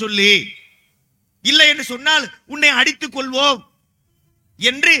ஸ்ரீராம்னு சொல்லி, இல்லை என்று சொன்னால் உன்னை அடித்துக் கொள்வோம்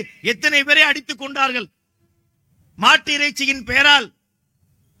என்று எத்தனை பேரை அடித்துக் கொண்டார்கள். மாட்டு இறைச்சியின் பெயரால்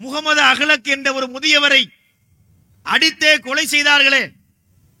முகமது அகலக் என்ற ஒரு முதியவரை அடித்தே கொலை செய்தார்களே.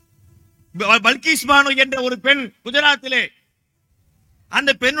 பல்கிஸ் பானு என்ற ஒரு பெண் குஜராத்திலே, அந்த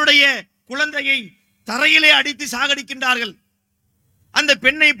பெண்ணுடைய குழந்தையை தரையிலே அடித்து சாகடிக்கின்றார்கள். அந்த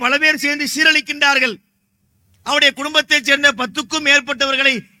பெண்ணை பல பேர் சேர்ந்து சீரழிக்கின்றார்கள். அவருடைய குடும்பத்தைச் சேர்ந்த 10க்கும்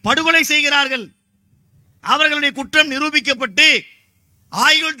மேற்பட்டவர்களை படுகொலை செய்கிறார்கள். அவர்களுடைய குற்றம் நிரூபிக்கப்பட்டு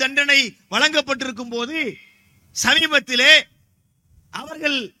ஆயுள் தண்டனை வழங்கப்பட்டிருக்கும் போது சமீபத்திலே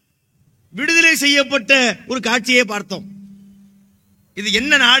அவர்கள் விடுதலை செய்யப்பட்ட ஒரு காட்சியை பார்த்தோம். இது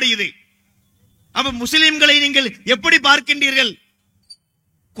என்ன நாடு இது? அப்ப முஸ்லிம்களை நீங்கள் எப்படி பார்க்கின்றீர்கள்?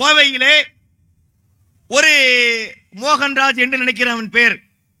 கோவையிலே ஒரு மோகன்ராஜ் என்று நினைக்கிற அவன் பேர்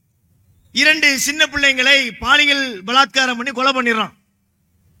 2 சின்ன பிள்ளைங்களை பாலியல் பலாத்காரம் பண்ணி கொலை பண்ணிடுறான்.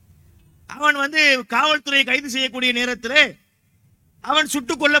 அவன் காவல்துறை கைது செய்யக்கூடிய நேரத்தில் அவன்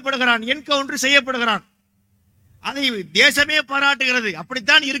சுட்டுக் கொல்லப்படுகிறான், என்கவுண்டர் செய்யப்படுகிறான். அதை தேசமே பாராட்டுகிறது.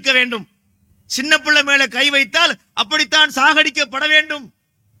 அப்படித்தான் இருக்க வேண்டும். சின்ன பிள்ளை மேல கை வைத்தால் அப்படித்தான் சாகடிக்கப்பட வேண்டும்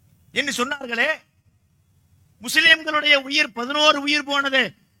என்று சொன்னார்களே. முஸ்லிம்களுடைய உயிர் 11 உயிர் போனது.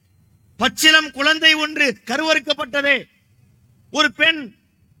 பச்சிலம் குழந்தை ஒன்று கருவறுக்கப்பட்டது. ஒரு பெண்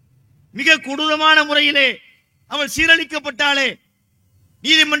மிக கொடூரமான முறையிலே அவள் சீரழிக்கப்பட்டாளே.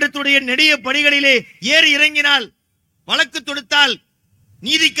 நீதிமன்றத்துடைய நெடிய படிகளிலே ஏறி இறங்கினால், வழக்கு தொடுத்தால்,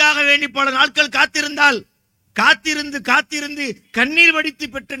 நீதிக்காக வேண்டி பல நாட்கள் காத்திருந்து கண்ணீர் வடித்து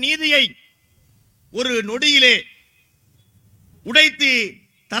பெற்ற நீதியை ஒரு நொடியிலே உடைத்து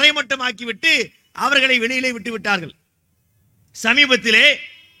தரைமட்டமாக்கிவிட்டு அவர்களை வெளியிலே விட்டு விட்டார்கள். சமீபத்திலே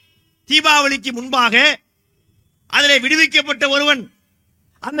தீபாவளிக்கு முன்பாக அதிலே விடுவிக்கப்பட்ட ஒருவன்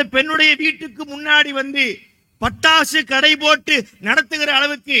அந்த பெண்ணுடைய வீட்டுக்கு முன்னாடி பட்டாசு கடை போட்டு நடத்துகிற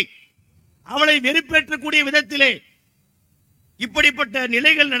அளவுக்கு அவளை வெறுப்பேற்றக்கூடிய விதத்திலே இப்படிப்பட்ட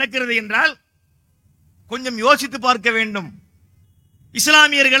நிலைகள் நடக்கிறது என்றால் கொஞ்சம் யோசித்து பார்க்க வேண்டும்.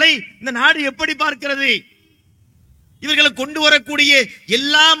 இஸ்லாமியர்களை இந்த நாடு எப்படி பார்க்கிறது? இவர்களை கொண்டு வரக்கூடிய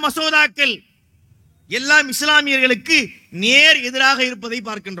எல்லா மசோதாக்கள் எல்லாம் இஸ்லாமியர்களுக்கு நேர் எதிராக இருப்பதை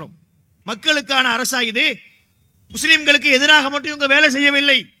பார்க்கின்றோம். மக்களுக்கான அரசா இது? முஸ்லிம்களுக்கு எதிராக மட்டும் இவங்க வேலை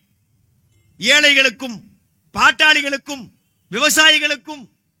செய்யவில்லை. ஏழைகளுக்கும், பாட்டாளிகளுக்கும், விவசாயிகளுக்கும்,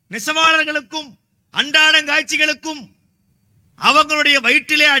 நெசவாளர்களுக்கும், அன்றாடங்காட்சிகளுக்கும் அவங்களுடைய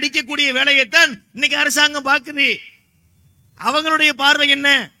வயிற்றிலே அடிக்கக்கூடிய வேலையைத்தான் இன்னைக்கு அரசாங்கம் பார்க்குது. அவங்களுடைய பார்வை என்ன?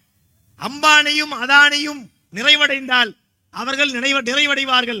 அம்பானியும் அதானியும் நிறைவடைந்தால் அவர்கள்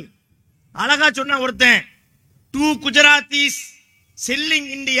நிறைவடைவார்கள். அழகா சொன்ன ஒருத்தன், 2 Gujaratis selling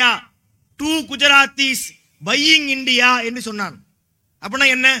India, 2 Gujaratis buying India என்று சொன்னான். அப்படின்னா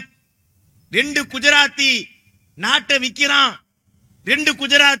என்ன? 2 குஜராத்தி நாட்டை விற்கிறான், 2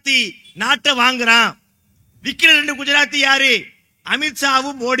 குஜராத்தி நாட்டை வாங்குறான். விற்கிற 2 குஜராத்தி யாரு?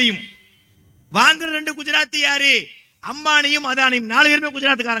 அமித்ஷாவும் மோடியும். வாங்குற 2 குஜராத்தி யாரு? அம்பானியும் அதானியும். 4 பேருமே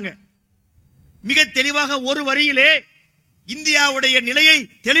குஜராத்துக்காரங்க. மிக தெளிவாக ஒரு வரியிலே இந்தியாவுடைய நிலையை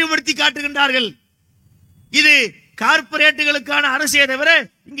தெளிவுபடுத்தி காட்டுகின்றார்கள். இது கார்பரேட்டுகளுக்கான அரசே தவிர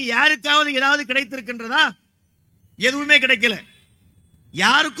இங்கு யாருக்காவது ஏதாவது கிடைத்திருக்கின்றதா? எதுவுமே கிடைக்கல.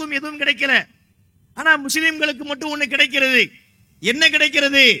 யாருக்கும் எதுவும் கிடைக்கல. ஆனா முஸ்லிம்களுக்கு மட்டும் ஒண்ணு கிடைக்கிறது. என்ன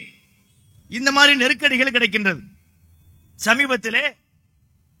கிடைக்கிறது? இந்த மாதிரி நெருக்கடிகள் கிடைக்கின்றது. சமீபத்திலே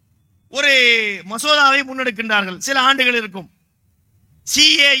ஒரு மசோதாவை முன்னெடுக்கின்றார்கள். சில ஆண்டுகள் இருக்கும்.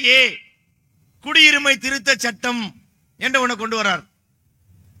 CAA குடியுரிமை திருத்த சட்டம் என்று ஒண்ணு கொண்டு வர்றார்.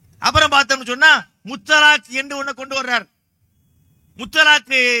 அப்புறம் பார்த்தோம்னு சொன்னா முத்தலாக் என்று ஒண்ணு கொண்டு வர்றார்.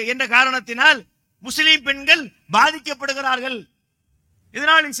 முத்தலாக் என்ற காரணத்தினால் முஸ்லிம் பெண்கள் பாதிக்கப்படுகிறார்கள்.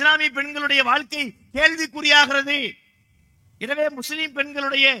 இதனால் இஸ்லாமிய பெண்களுடைய வாழ்க்கை கேள்விக்குறியாகிறது. எனவே முஸ்லிம்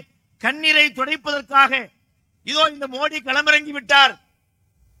பெண்களுடைய கண்ணீரை துடைப்பதற்காக இதோ இந்த மோடி களமிறங்கி விட்டார்.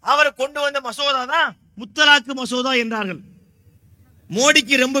 அவர் கொண்டு வந்த மசோதா தான் முத்தலாக்கு மசோதா என்றார்கள்.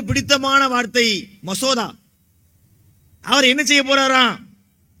 மோடிக்கு ரொம்ப பிடித்தமான வார்த்தை மசோதா. அவர் என்ன செய்ய போறாராம்?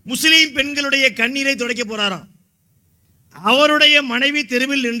 முஸ்லிம் பெண்களுடைய கண்ணீரை துடைக்க போறாராம். அவருடைய மனைவி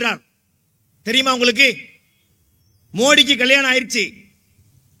தெருவில் நின்றார். தெரியுமா உங்களுக்கு? மோடிக்கு கல்யாணம் ஆயிடுச்சு,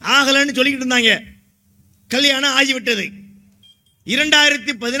 ஆகலன்னு சொல்லிக்கிட்டு இருந்தாங்க. கல்யாணம் ஆகிவிட்டது.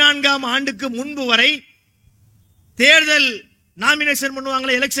 2014ஆம் ஆண்டுக்கு முன்பு வரை தேர்தல் நாமினேஷன்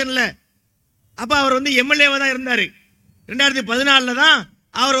பண்ணுவாங்களே எலெக்ஷன்ல, அப்ப அவர் எம்எல்ஏவா தான் இருந்தாரு. 2014 தான்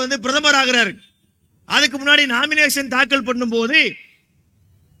அவர் பிரதமர் ஆகிறாரு. அதுக்கு முன்னாடி நாமினேஷன் தாக்கல் பண்ணும்போது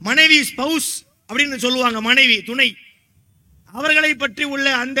மனைவி ஸ்பவுஸ் அப்படின்னு சொல்லுவாங்க, மனைவி துணை, அவர்களை பற்றி உள்ள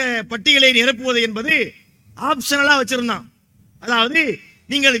அந்த பட்டியலை நிரப்புவது என்பது ஆப்ஷனலா வச்சிருந்தான். அதாவது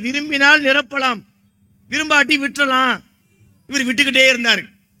நீங்கள் விரும்பினால் நிரப்பலாம், விரும்பாட்டி விட்டுறலாம். இவர் விட்டுக்கிட்டே இருந்தார்.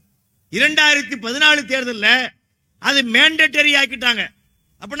 2014 தேர்தலில் அது மேண்டேட்டரி ஆக்கிட்டாங்க.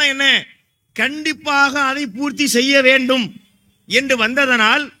 அப்படின்னா என்ன, கண்டிப்பாக அதை பூர்த்தி செய்ய வேண்டும் என்று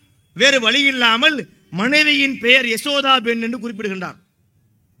வந்ததனால் வேறு வழி இல்லாமல் மனைவியின் பெயர் யசோதா பெண் என்று குறிப்பிடுகின்றார்.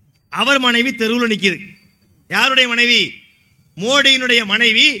 அவர் மனைவி தெருவில் நிற்கிறது. யாருடைய மனைவி? மோடியினுடைய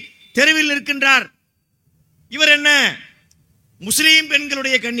மனைவி தெருவில் இருக்கின்றார். இவர் என்ன, முஸ்லீம்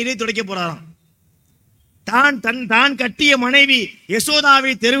பெண்களுடைய கண்ணீரை துடைக்க போறாராம். தான் கட்டிய மனைவி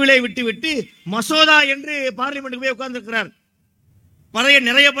யசோதாவை தெருவிலே விட்டு மசோதா என்று பார்லிமெண்ட்டுக்கு போய் உட்கார்ந்திருக்கிறார்.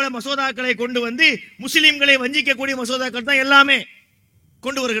 நிறைய பல மசோதாக்களை கொண்டு வந்து முஸ்லிம்களை வஞ்சிக்கக்கூடிய மசோதாக்கள் தான் எல்லாமே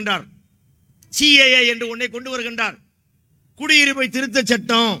கொண்டு வருகின்றார். சிஏஏ என்று ஒன்றை கொண்டு வருகின்றார், குடியுரிமை திருத்த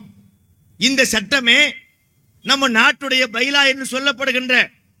சட்டம். இந்த சட்டமே நம்ம நாட்டுடைய பைலா என்று சொல்லப்படுகின்ற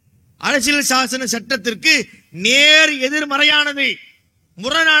அரசியல் சாசன சட்டத்திற்கு நேர் எதிர்மறையானது,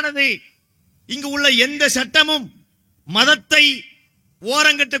 முரணானது. இங்கு உள்ள எந்த சட்டமும் மதத்தை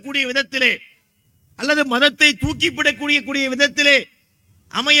ஓரங்கட்டக்கூடிய விதத்திலே அல்லது மதத்தை தூக்கிப்பிடக்கூடிய விதத்திலே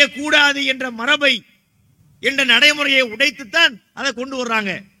அமையக்கூடாது என்ற மரபை, என்ற நடைமுறையை உடைத்துத்தான் அதை கொண்டு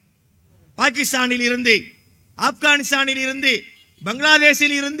வர்றாங்க. பாகிஸ்தானில் இருந்து, ஆப்கானிஸ்தானில் இருந்து,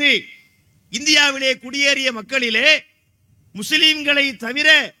 பங்களாதேஷில் இருந்து இந்தியாவிலே குடியேறிய மக்களிலே முஸ்லிம்களை தவிர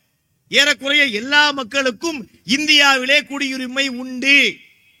ஏறக்குறைய எல்லா மக்களுக்கும் இந்தியாவிலே குடியுரிமை உண்டு.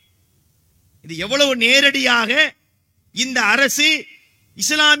 இது எவ்வளவு நேரடியாக இந்த அரசு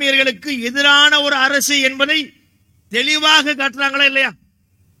இஸ்லாமியர்களுக்கு எதிரான ஒரு அரசு என்பதை தெளிவாக காட்டுறாங்களா இல்லையா?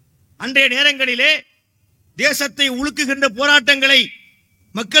 அன்றைய நேரங்களிலே தேசத்தை உலுக்குகின்ற போராட்டங்களை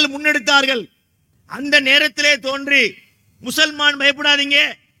மக்கள் முன்னெடுத்தார்கள். அந்த நேரத்திலே தோன்றி முசல்மான் பயப்படாதீங்க,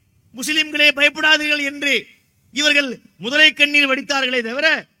 முஸ்லிம்களே பயப்படாதீர்கள் என்று இவர்கள் முதலை கண்ணீர் வடித்தார்களே தவிர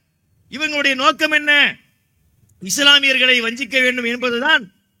இவங்களுடைய நோக்கம் என்ன? இஸ்லாமியர்களை வஞ்சிக்க வேண்டும் என்பதுதான்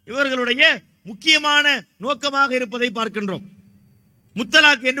இவர்களுடைய முக்கியமான நோக்கமாக இருப்பதை பார்க்கின்றோம்.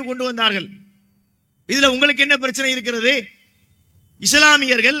 முத்தலாக் என்று கொண்டு வந்தார்கள். இதுல உங்களுக்கு என்ன பிரச்சனை இருக்கிறது?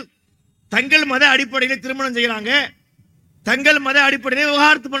 இஸ்லாமியர்கள் தங்கள் மத அடிப்படையில் திருமணம் செய்யறாங்க, தங்கள் மத அடிப்படையில்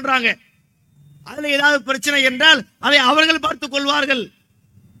விவாகரத்து பண்றாங்க. அதுல ஏதாவது பிரச்சனை என்றால் அதை அவர்கள் பார்த்துக் கொள்வார்கள்.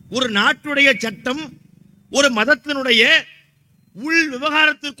 ஒரு நாட்டுடைய சட்டம் ஒரு மதத்தினுடைய உள்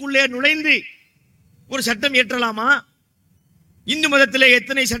விவகாரத்திற்குள்ளே நுழைந்து ஒரு சட்டம் இயற்றலாமா? இந்து மதத்திலே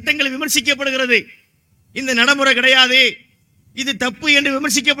எத்தனை சட்டங்கள் விமர்சிக்கப்படுகிறது. இந்த நடைமுறை கிடையாது, இது தப்பு என்று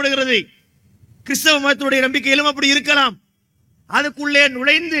விமர்சிக்கப்படுகிறது. கிறிஸ்தவ மதத்தினுடைய நம்பிக்கையிலும் அப்படி இருக்கலாம். அதுக்குள்ளே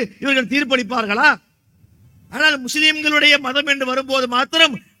நுழைந்து இவர்கள் தீர்ப்பளிப்பார்களா? ஆனால் முஸ்லிம்களுடைய மதம் என்று வரும்போது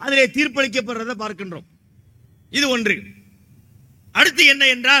மாத்திரம் அதிலே தீர்ப்பளிக்கப்படுறதை பார்க்கின்றோம். இது ஒன்று. அடுத்து என்ன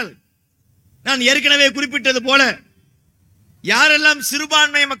என்றால், நான் ஏற்கனவே குறிப்பிட்டது போல யாரெல்லாம்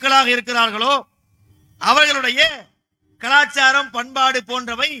சிறுபான்மை மக்களாக இருக்கிறார்களோ அவர்களுடைய கலாச்சாரம், பண்பாடு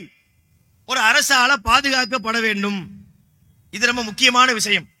போன்றவை ஒரு அரசால பாதுகாக்கப்பட வேண்டும். இது ரொம்ப முக்கியமான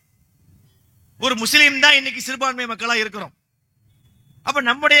விஷயம். ஒரு முஸ்லீம் தான் இன்னைக்கு சிறுபான்மை மக்களா இருக்கிறோம். அப்ப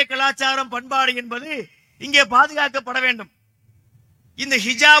நம்முடைய கலாச்சாரம், பண்பாடு என்பது இங்கே பாதுகாக்கப்பட வேண்டும். இந்த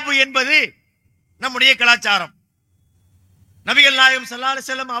ஹிஜாபு என்பது நம்முடைய கலாச்சாரம். நபிகள் நாயகம் ஸல்லல்லாஹு அலைஹி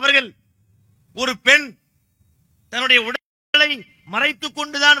வஸல்லம் அவர்கள் ஒரு பெண் தன்னுடைய உடலை மறைத்துக்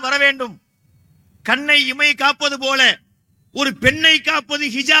கொண்டுதான் வர வேண்டும். கண்ணை இமை காப்பது போல ஒரு பெண்ணை காப்பது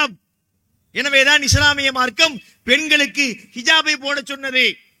ஹிஜாப். எனவேதான் இஸ்லாமிய மார்க்கம் பெண்களுக்கு ஹிஜாபை போட சொன்னது.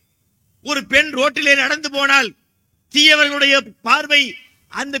 ஒரு பெண் ரோட்டிலே நடந்து போனால் தீயவர்களுடைய பார்வை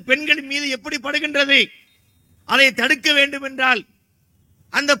அந்த பெண்களின் மீது எப்படி படுகின்றது? அதை தடுக்க வேண்டும் என்றால்,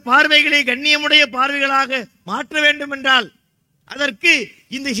 அந்த பார்வைகளை கண்ணியமுடைய பார்வைகளாக மாற்ற வேண்டும் என்றால் அதற்கு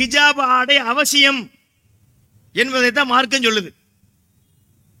இந்த ஹிஜாப் ஆடை அவசியம் என்பதைத்தான் மார்க்கம் சொல்லுது.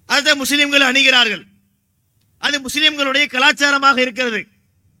 அதை முஸ்லிம்கள் அணிகிறார்கள். அது முஸ்லிம்களுடைய கலாச்சாரமாக இருக்கிறது.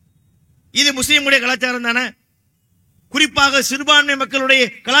 இது முஸ்லிம்களுடைய கலாச்சாரம் தானே? குறிப்பாக சிறுபான்மை மக்களுடைய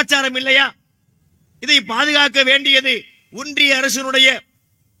கலாச்சாரம் இல்லையா? இதை பாதுகாக்க வேண்டியது ஒன்றிய அரசினுடைய,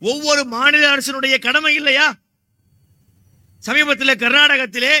 ஒவ்வொரு மாநில அரசினுடைய கடமை இல்லையா? சமீபத்தில்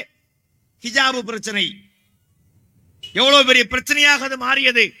கர்நாடகத்திலே ஹிஜாபு பிரச்சனை எவ்வளவு பெரிய பிரச்சனையாக அது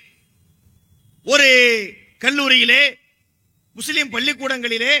மாறியது. ஒரு கல்லூரியிலே, முஸ்லிம்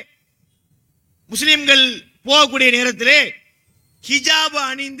பள்ளிக்கூடங்களிலே முஸ்லிம்கள் போகக்கூடிய நேரத்திலே ஹிஜாபு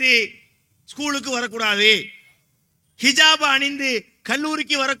அணிந்து ஸ்கூலுக்கு வரக்கூடாது, ஹிஜாபு அணிந்து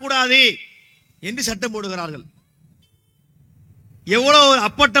கல்லூரிக்கு வரக்கூடாது என்று சட்டம் போடுகிறார்கள். எவ்வளவு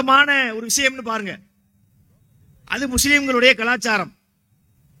அப்பட்டமான ஒரு விஷயம்னு பாருங்க. அது முஸ்லிம்களுடைய கலாச்சாரம்.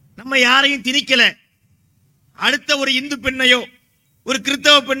 நம்ம யாரையும் திணிக்கல. அடுத்த ஒரு இந்து பெண்ணையோ ஒரு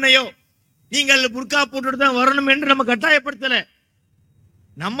கிறிஸ்தவ பெண்ணையோ நீங்கள் புர்கா போட்டுட்டு தான் வரணும் என்று நம்ம கட்டாயப்படுத்தல.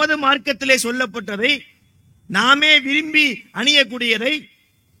 நமது மார்க்கத்திலே சொல்லப்பட்டதை நாமே விரும்பி அணியக்கூடியதை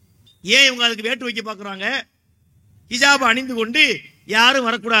ஏன் இவங்க அதுக்கு வேட்டு வைக்க பார்க்குறாங்க? ஹிஜாப் அணிந்து கொண்டு யாரும்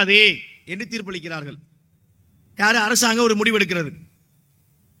வரக்கூடாது என்று தீர்ப்பளிக்கிறார்கள். யாரு? அரசாங்கம் ஒரு முடிவெடுக்கிறது.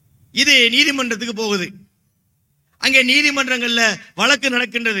 இது நீதிமன்றத்துக்கு போகுது. அங்கே நீதிமன்றங்கள்ல வழக்கு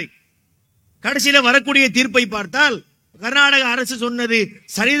நடக்கின்றது. கடைசியில வரக்கூடிய தீர்ப்பை பார்த்தால் கர்நாடக அரசு சொன்னது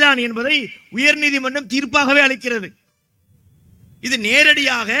சரிதான் என்பதை உயர்நீதிமன்றம் தீர்ப்பாகவே அளிக்கிறது. இது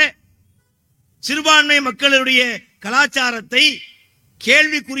நேரடியாக சிறுபான்மை மக்களுடைய கலாச்சாரத்தை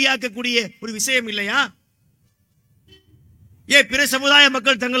கேள்விக்குறியாக்கக்கூடிய ஒரு விஷயம் இல்லையா? பிற சமுதாய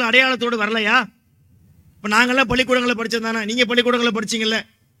மக்கள் தங்கள் அடையாளத்தோடு வரலையா? இப்ப நாங்கெல்லாம் பள்ளிக்கூடங்களை படிச்சோம் தானே, நீங்க பள்ளிக்கூடங்களை படிச்சீங்கல்ல.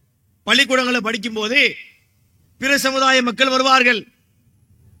 பள்ளிக்கூடங்களை படிக்கும் போது பிற சமுதாய மக்கள் வருவார்கள்,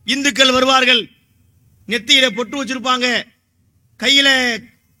 இந்துக்கள் வருவார்கள், நெத்தியில பொட்டு வச்சிருப்பாங்க, கையில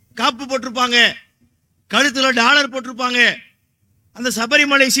காப்பு போட்டிருப்பாங்க, கழுத்துல டாலர் போட்டிருப்பாங்க. அந்த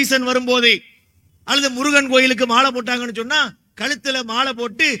சபரிமலை சீசன் வரும்போது அல்லது முருகன் கோயிலுக்கு மாலை போட்டாங்கன்னு சொன்னா கழுத்துல மாலை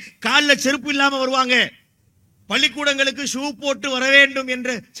போட்டு காலில் செருப்பு இல்லாம வருவாங்க. பள்ளிக்கூடங்களுக்கு ஷூ போட்டு வர வேண்டும் என்ற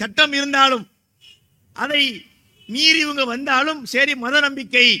சட்டம் இருந்தாலும் அதை மீறி இவங்க வந்தாலும் சரி, மத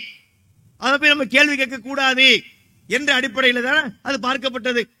நம்பிக்கை, அதை போய் நம்ம கேள்வி கேட்க கூடாது என்ற அடிப்படையில் தானே அது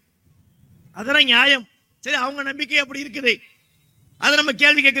பார்க்கப்பட்டது. அதெல்லாம் நியாயம். சரி, அவங்க நம்பிக்கை அப்படி இருக்குது, அதை நம்ம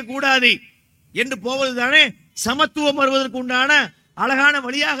கேள்வி கேட்க கூடாது என்று போவது தானே சமத்துவம் வருவதற்கு உண்டான அழகான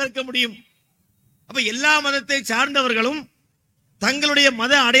வழியாக இருக்க முடியும். அப்ப எல்லா மதத்தை சார்ந்தவர்களும் தங்களுடைய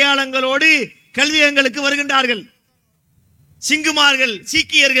மத அடையாளங்களோடு கல்வியங்களுக்கு வருகின்றார்கள். சிங்குமார்கள்,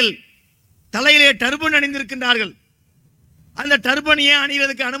 சீக்கியர்கள் தலையிலே டர்பன் அணிந்திருக்கின்றார்கள். அந்த டர்பனியை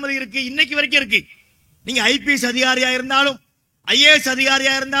அணிவதற்கு அனுமதி இருக்கு, இன்னைக்கு வரைக்கும் இருக்கு. நீங்க ஐபிஎஸ் அதிகாரியா இருந்தாலும் ஐஏஎஸ்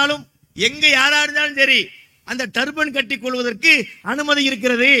அதிகாரியா இருந்தாலும் எங்க யாரா இருந்தாலும் சரி, அந்த டர்பன் கட்டிக் கொள்வதற்கு அனுமதி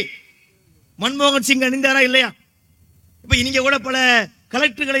இருக்கிறது. மன்மோகன் சிங் அணிந்தாரா இல்லையா? இப்ப நீங்க கூட பல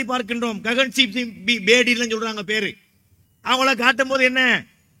கலெக்டர்களை பார்க்கின்றோம். ககன்தீப் சிங் பேடின்னு சொல்றாங்க பேரு. அவங்கள காட்டும் போது என்ன,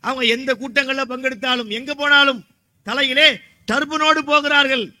 அவங்க எந்த கூட்டங்களில் பங்கெடுத்தாலும் எங்க போனாலும் தலையிலே டர்பனோடு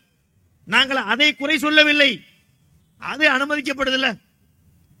போகிறார்கள். நாங்கள் அதை குறை சொல்லவில்லை, அது அனுமதிக்கப்படுதில்ல.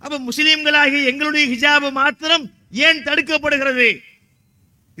 அப்ப முஸ்லிம்களாகிய எங்களுடைய ஹிஜாப் மாத்திரம் ஏன் தடுக்கப்படுகிறது?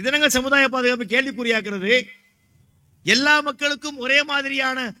 இதனங்க சமுதாய பாதுகாப்பு கேள்விக்குறியாக்குறது. எல்லா மக்களுக்கும் ஒரே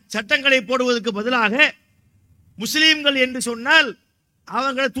மாதிரியான சட்டங்களை போடுவதற்கு பதிலாக முஸ்லிம்கள் என்று சொன்னால்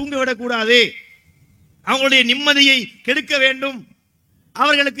அவங்களை தூங்க விடக்கூடாது, அவங்களுடைய நிம்மதியை கெடுக்க வேண்டும்,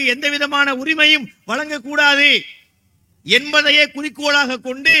 அவர்களுக்கு எந்த விதமான உரிமையும் வழங்கக்கூடாது என்பதையே குறிக்கோளாக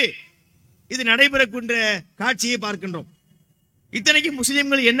கொண்டு இது நடைபெறக்கூடிய காட்சியை பார்க்கின்றோம். இத்தனைக்கு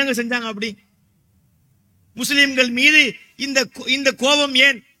முஸ்லிம்கள் என்னங்க செஞ்சாங்க? அப்படி முஸ்லிம்கள் மீது இந்த கோபம்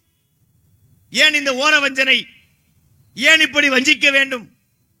ஏன்? ஏன் இந்த ஓர வஞ்சனை? ஏன் இப்படி வஞ்சிக்க வேண்டும்?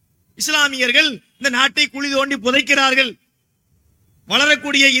 இஸ்லாமியர்கள் இந்த நாட்டை குழி தோண்டி புதைக்கிறார்கள்.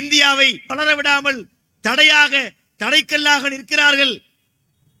 வளரக்கூடிய இந்தியாவை வளர விடாமல் தடைக்கல்லாக நிற்கிறார்கள்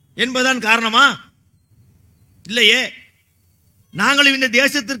என்பதுதான் காரணமா? இல்லையே. நாங்களும் இந்த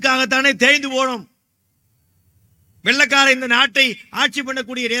தேசத்திற்காகத்தானே தேய்ந்து போனோம். வெள்ளக்கார இந்த நாட்டை ஆட்சி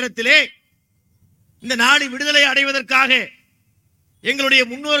பண்ணக்கூடிய நேரத்திலே இந்த நாடு விடுதலை அடைவதற்காக எங்களுடைய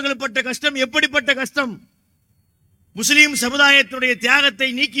முன்னோர்கள் பட்ட கஷ்டம் எப்படிப்பட்ட கஷ்டம்? முஸ்லிம் சமுதாயத்துடைய தியாகத்தை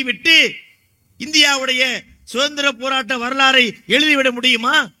நீக்கிவிட்டு இந்தியாவுடைய சுதந்திர போராட்ட வரலாறை எழுதிவிட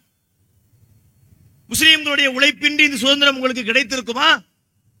முடியுமா? முஸ்லிம்களுடைய உழைப்பின்றி இந்த சுதந்திரம் உங்களுக்கு கிடைத்திருக்குமா?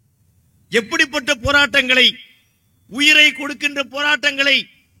 எப்படிப்பட்ட போராட்டங்களை, உயிரை கொடுக்கின்ற போராட்டங்களை,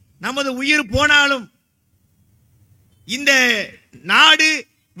 நமது உயிர் போனாலும் இந்த நாடு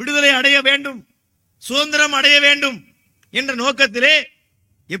விடுதலை அடைய வேண்டும், சுதந்திரம் அடைய வேண்டும் என்ற நோக்கத்திலே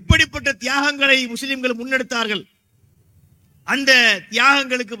எப்படிப்பட்ட தியாகங்களை முஸ்லிம்கள் முன்னெடுத்தார்கள். அந்த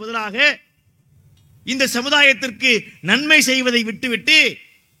தியாகங்களுக்கு பதிலாக இந்த சமுதாயத்திற்கு நன்மை செய்வதை விட்டுவிட்டு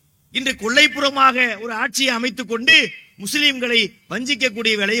இன்று கொள்ளைப்புறமாக ஒரு ஆட்சியை அமைத்துக் கொண்டு முஸ்லிம்களை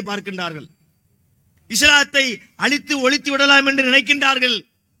வஞ்சிக்கக்கூடிய வேலையை பார்க்கின்றார்கள். இஸ்லாத்தை அழித்து ஒழித்து விடலாம் என்று நினைக்கின்றார்கள்.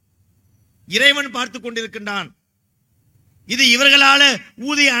 இறைவன் பார்த்துக் கொண்டிருக்கின்றான். இது இவர்களால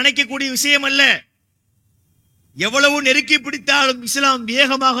ஊதிய அணைக்கக்கூடிய விஷயம் அல்ல. எவ்வளவு நெருக்கி பிடித்தாலும் இஸ்லாம்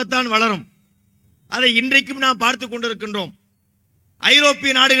வேகமாகத்தான் வளரும். அதை இன்றைக்கும் நாம் பார்த்துக் கொண்டிருக்கின்றோம்.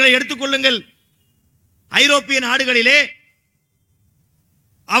 ஐரோப்பிய நாடுகளை எடுத்துக்கொள்ளுங்கள். ஐரோப்பிய நாடுகளிலே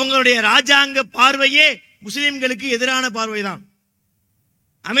அவங்களுடைய ராஜாங்க பார்வையே முஸ்லிம்களுக்கு எதிரான பார்வைதான்.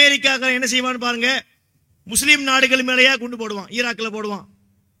 அமெரிக்கா என்ன செய்வான்னு பாருங்க, முஸ்லிம் நாடுகள் மேலேயா குண்டு போடுவான். ஈராக்கில் போடுவான்,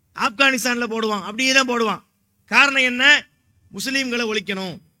 ஆப்கானிஸ்தான்ல போடுவான், அப்படியே தான் போடுவான். காரணம் என்ன? முஸ்லிம்களை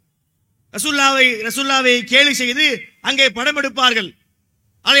ஒழிக்கணும். ரசூல்லாவை கேலி செய்து அங்கே படம் எடுப்பார்கள்.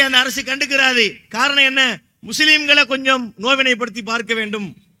 அதை அந்த அரசு கண்டுக்கிறாது. காரணம் என்ன? முஸ்லிம்களை கொஞ்சம் நோவினைப்படுத்தி பார்க்க வேண்டும்.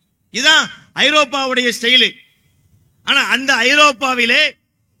 இதுதான் ஐரோப்பாவுடைய ஸ்டைலு. ஆனா அந்த ஐரோப்பாவிலே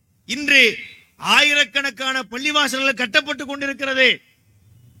இன்று ஆயிரக்கணக்கான பள்ளிவாசல்கள் கட்டப்பட்டு கொண்டிருக்கிறது.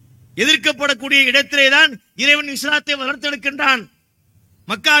 எதிர்க்கப்படக்கூடிய இடத்திலே தான் இறைவன் இஸ்லாத்தை வளர்த்தெடுக்கின்றான்.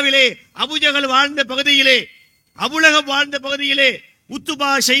 மக்காவிலே அபுஜகல் வாழ்ந்த பகுதியிலே, அபுலகம் வாழ்ந்த பகுதியிலே,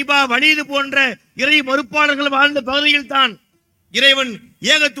 உத்துபா, ஷைபா, வலீது போன்ற இறை மறுப்பாளர்கள் வாழ்ந்த பகுதியில் தான் இறைவன்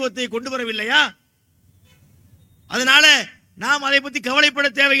ஏகத்துவத்தை கொண்டு வரவில்லையா? அதனால நாம் அதை பற்றி கவலைப்பட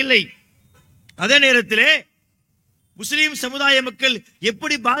தேவையில்லை. அதே நேரத்திலே முஸ்லிம் சமுதாய மக்கள்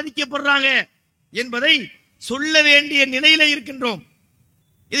எப்படி பாதிக்கப்படுறாங்க என்பதை சொல்ல வேண்டிய நிலையில இருக்கின்றோம்.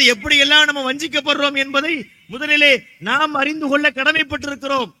 இது எப்படியெல்லாம் நம்ம வஞ்சிக்கப்படுறோம் என்பதை முதலிலே நாம் அறிந்து கொள்ள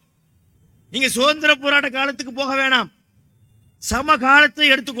கடமைப்பட்டிருக்கிறோம். நீங்க சுதந்திர போராட்ட காலத்துக்கு போக வேணாம், சமகாலத்தை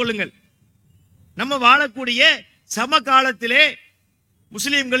எடுத்துக்கொள்ளுங்கள். நம்ம வாழக்கூடிய சமகாலத்திலே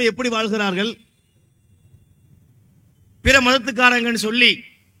முஸ்லிம்கள் எப்படி வாழ்கிறார்கள்? பிற மதத்துக்காரங்கன்னு சொல்லி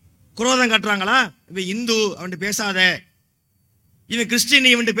குரோதம் காட்டுறாங்களா? இவன் இந்து, அவன் பேசாத, இவன் கிறிஸ்டின்,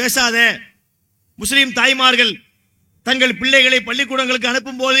 இவன் பேசாத. முஸ்லிம் தாய்மார்கள் தங்கள் பிள்ளைகளை பள்ளிக்கூடங்களுக்கு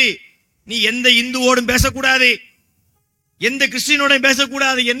அனுப்பும் போது நீ எந்த இந்துவோடும் பேசக்கூடாது, எந்த கிறிஸ்டினோடும்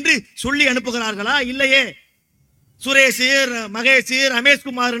பேசக்கூடாது என்று சொல்லி அனுப்புகிறார்களா? இல்லையே. சுரேஷ், மகேஷ்,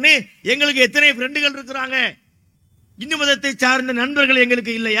 ரமேஷ்குமார்னு எங்களுக்கு எத்தனை ஃப்ரெண்டுகள் இருக்கிறாங்க. இந்து மதத்தை சார்ந்த நண்பர்கள்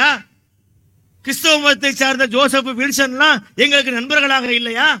எங்களுக்கு இல்லையா? கிறிஸ்தவ மதத்தை சார்ந்த ஜோசப், வில்சன்லாம் எங்களுக்கு நண்பர்களாக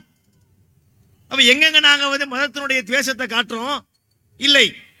இல்லையா? அப்ப எங்கெங்க நாங்க மதத்தினுடைய துவேஷத்தை காட்டுறோம்? இல்லை.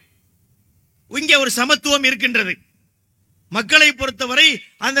 இங்கே ஒரு சமத்துவம் இருக்கின்றது. மக்களை பொறுத்தவரை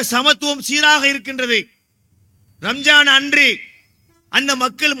அந்த சமத்துவம் சீராக இருக்கின்றது. ரம்ஜான் அன்று அந்த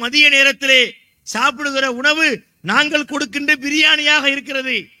மக்கள் மதிய நேரத்திலே சாப்பிடுகிற உணவு நாங்கள் கொடுக்கின்ற பிரியாணியாக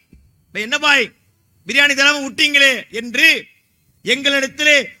இருக்கிறது. என்ன பாய் பிரியாணி தராம விட்டீங்களே என்று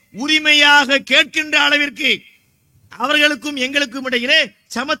எங்களிடத்திலே உரிமையாக கேட்கின்ற அளவிற்கு அவர்களுக்கும் எங்களுக்கும் இடையிலே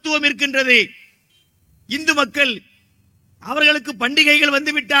சமத்துவம் இருக்கின்றது. இந்து மக்கள் அவர்களுக்கு பண்டிகைகள்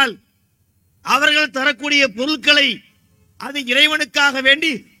வந்துவிட்டால் அவர்கள் தரக்கூடிய பொருட்களை அது இறைவனுக்காக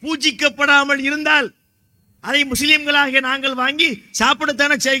வேண்டி பூஜிக்கப்படாமல் இருந்தால் அதை முஸ்லிம்களாகிய நாங்கள் வாங்கி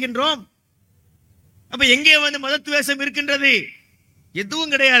சாப்பிடத்தானே செய்கின்றோம். அப்ப எங்கே மதத்துவேஷம் இருக்கின்றது?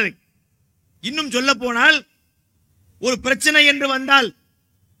 எதுவும் கிடையாது. இன்னும் சொல்ல போனால் ஒரு பிரச்சனை என்று வந்தால்,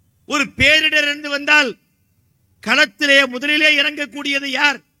 ஒரு பேரிடர் என்று வந்தால் களத்திலே முதலிலே இறங்கக்கூடியது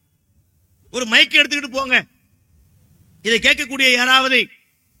யார்? ஒரு மைக் எடுத்துக்கிட்டு போங்க, இதை கேட்கக்கூடிய யாராவது,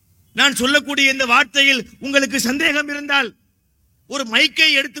 நான் சொல்லக்கூடிய இந்த வார்த்தையில் உங்களுக்கு சந்தேகம் இருந்தால் ஒரு மைக்கை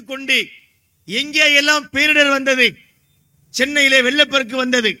எடுத்துக்கொண்டு எங்கே எல்லாம் பேரிடர் வந்தது, சென்னையிலே வெள்ளப்பெருக்கு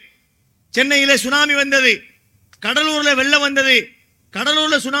வந்தது, சென்னையிலே சுனாமி வந்தது, கடலூர்ல வெள்ளம் வந்தது,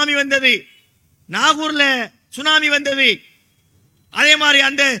 கடலூர்ல சுனாமி வந்தது, நாகூர்ல சுனாமி வந்தது, அதே மாதிரி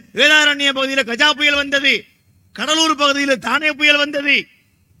அந்த வேதாரண்ய பகுதியில் கஜா புயல் வந்தது, கடலூர் பகுதியில் தானே புயல் வந்தது.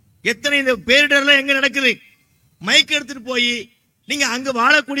 எத்தனை இந்த பேரிடர்ல எங்க நடக்குது? மைக் எடுத்துட்டு போய் நீங்க அங்க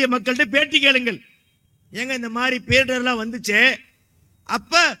வாழக்கூடிய மக்கள்கிட்ட பேட்டி கேளுங்கள். ஏங்க இந்த மாதிரி பேரிடர்லாம் வந்துச்சே,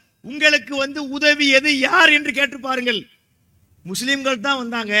 அப்ப உங்களுக்கு உதவியது யார் என்று கேட்டு பாருங்கள். முஸ்லிம்கள் தான்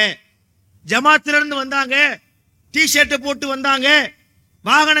வந்தாங்க, ஜமாத்திலிருந்து வந்தாங்க, டி ஷர்ட்டை போட்டு வந்தாங்க,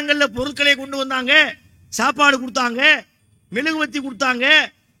 வாகனங்கள்ல பொருட்களை கொண்டு வந்தாங்க, சாப்பாடு கொடுத்தாங்க, மெழுகுவத்தி கொடுத்தாங்க,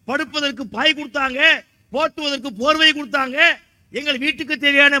 படுப்பதற்கு பாய் கொடுத்தாங்க, போட்டுவதற்கு போர்வை கொடுத்தாங்க, எங்கள் வீட்டுக்கு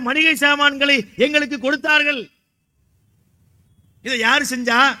தேவையான மளிகை சாமான்களை எங்களுக்கு கொடுத்தார்கள். இதை யாரு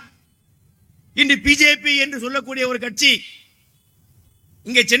செஞ்சா? இன்று பிஜேபி என்று சொல்லக்கூடிய ஒரு கட்சி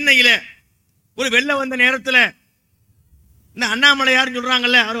இங்க சென்னையில ஒரு வெள்ளம் வந்த நேரத்தில் இந்த அண்ணாமலையார்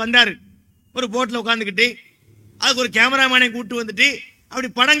சொல்றாங்கல்ல, அவர் வந்தாரு ஒரு போட்ல உட்கார்ந்துக்கிட்டு, அதுக்கு ஒரு கேமராமேனை கூட்டு வந்துட்டு அப்படி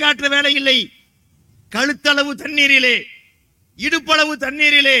படம் காட்டுற வேலை இல்லை, கழுத்தளவு தண்ணீரிலே இடுப்பளவு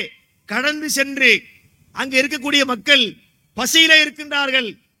தண்ணீரிலே கடந்து சென்று அங்கு இருக்கக்கூடிய மக்கள் பசியிலே இருக்கின்றார்கள்,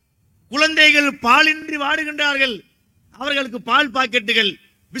 குழந்தைகள் பாலின்றி வாடுகின்றார்கள், அவர்களுக்கு பால் பாக்கெட்டுகள்,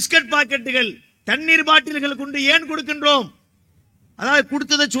 பிஸ்கட் பாக்கெட்டுகள், தண்ணீர் பாட்டில்கள் கொண்டு ஏன் கொடுக்கின்றோம்? அதாவது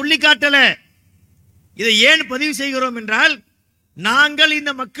கொடுத்ததை சொல்லி காட்டல. இதை ஏன் பதிவு செய்கிறோம் என்றால், நாங்கள்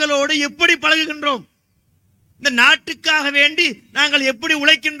இந்த மக்களோடு எப்படி பழகுகின்றோம், இந்த நாட்டுக்காக வேண்டி நாங்கள் எப்படி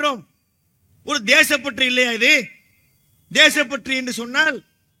உழைக்கின்றோம். ஒரு தேசப்பற்று இல்லையா இது? தேசப்பற்று என்று சொன்னால்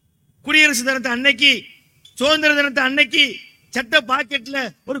குடியரசு தினத்தை அன்னைக்கு, சுதந்திர தினத்தை அன்னைக்கு சட்ட பாக்கெட்ல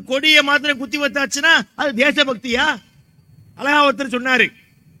ஒரு கொடியை மாத்திரம் குத்தி வச்சாச்சுன்னா அது தேசபக்தியா? அழகா ஒருத்தர் சொன்னாரு,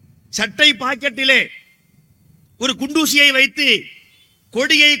 சட்டை பாக்கெட்டிலே ஒரு குண்டூசியை வைத்து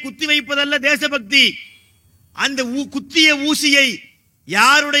கொடியை குத்தி வைப்பதல்ல தேசபக்தி, அந்த குத்திய ஊசியை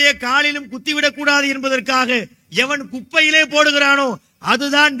யாருடைய காலிலும் குத்திவிடக் கூடாது என்பதற்காக எவன் குப்பையிலே போடுகிறானோ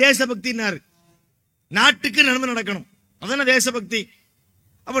அதுதான் தேசபக்தினார். நாட்டுக்கு நன்மை நடக்கணும், அதான தேசபக்தி.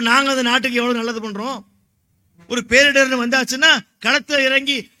 அப்ப நாங்க அந்த நாட்டுக்கு எவ்வளவு நல்லது பண்றோம்? ஒரு பேரிடர் வந்தாச்சுன்னா களத்தில்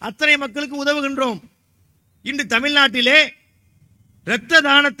இறங்கி அத்தனை மக்களுக்கு உதவுகின்றோம். இன்று தமிழ்நாட்டிலே இரத்த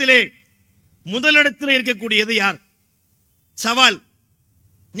தானத்திலே முதலிடத்தில் இருக்கக்கூடியது யார்? சவால்.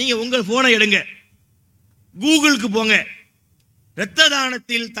 நீங்க உங்கள் போனை எடுங்க, கூகுளுக்கு போங்க, இரத்த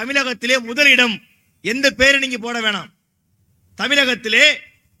தானத்தில் தமிழகத்திலே முதலிடம். எந்த பேரை நீங்க போட வேணாம், தமிழகத்திலே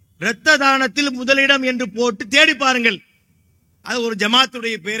இரத்த தானத்தில் முதலிடம் என்று போட்டு தேடி பாருங்கள். அது ஒரு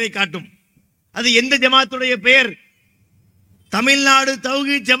ஜமாத்துடைய பெயரை காட்டும். அது எந்த ஜமாத்துடைய பெயர்? தமிழ்நாடு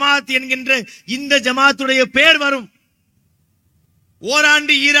தௌஹீத் ஜமாத் என்கின்ற இந்த ஜமாத்துடைய பெயர் வரும்.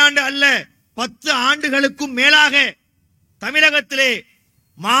 ஓராண்டு ஈராண்டு அல்ல, 10 ஆண்டுகளுக்கும் மேலாக தமிழகத்திலே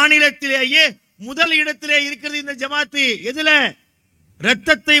மாநிலத்திலேயே முதல் இடத்திலே இருக்கிறது இந்த ஜமாத்து. எதுல?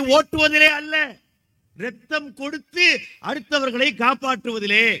 இரத்தத்தை ஓட்டுவதிலே அல்ல, இரத்தம் கொடுத்து அடுத்தவர்களை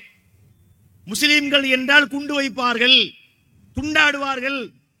காப்பாற்றுவதிலே. முஸ்லிம்கள் என்றால் குண்டு வைப்பார்கள், துண்டாடுவார்கள்,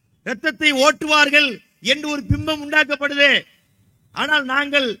 இரத்தத்தை ஓட்டுவார்கள் என்று ஒரு பிம்பம் உண்டாக்கப்படுது. ஆனால்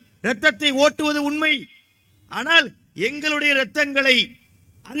நாங்கள் இரத்தத்தை ஓட்டுவது உண்மை. ஆனால் எங்களுடைய இரத்தங்களை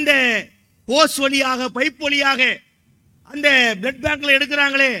அந்த ஹோஸ் வழியாக, பைப் வழியாக அந்த பிளட் பேங்க்ல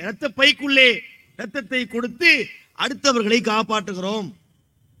எடுக்கிறாங்களே, இரத்த பைக்குள்ளே இரத்தத்தை கொடுத்து அடுத்தவர்களை காப்பாற்றுகிறோம்.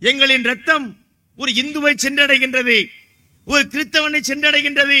 எங்களின் இரத்தம் ஒரு இந்துவை சென்றடைகின்றது, ஒரு கிறிஸ்தவனை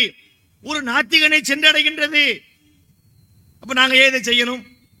சென்றடைகின்றது, ஒரு நாத்திகனை சென்றடைகின்றது. அப்ப நாங்க ஏன் இதை செய்யணும்?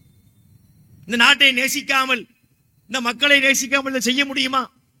 இந்த நாட்டை நேசிக்காமல், இந்த மக்களை நேசிக்காமல் இதை செய்ய முடியுமா?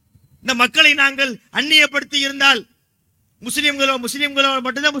 இந்த மக்களை நாங்கள் அந்நியப்படுத்தி இருந்தால் முஸ்லிம்களோ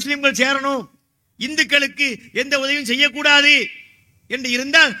மட்டும்தான் முஸ்லிம்கள் சேரணும், இந்துக்களுக்கு எந்த உதவியும் செய்யக்கூடாது என்று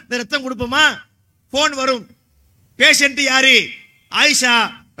இருந்தால் இந்த ரத்தம் கொடுப்போமா? போன் வரும், பேஷண்ட் யாரு? ஆயிஷா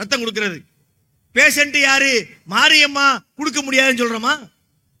ரத்தம் கொடுக்கிறது. பேஷண்ட் யாரு? மாரியம்மா, கொடுக்க முடியாதுன்னு சொல்றோமா?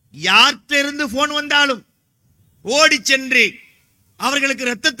 யார்கிட்ட இருந்து போன் வந்தாலும் ஓடி சென்று அவர்களுக்கு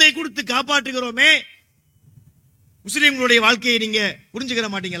ரத்தத்தை கொடுத்து காப்பாற்றுகிறோமே. முஸ்லிம்களுடைய வாழ்க்கையை நீங்க புரிஞ்சுக்கிற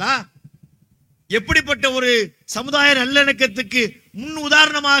மாட்டீங்களா? எப்படிப்பட்ட ஒரு சமுதாய நல்லிணக்கத்துக்கு முன்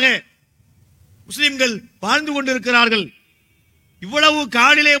உதாரணமாக முஸ்லிம்கள் வாழ்ந்து கொண்டிருக்கிறார்கள். இவ்வளவு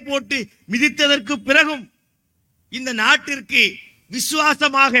காலிலே போட்டு மிதித்ததற்கு பிறகும் இந்த நாட்டிற்கு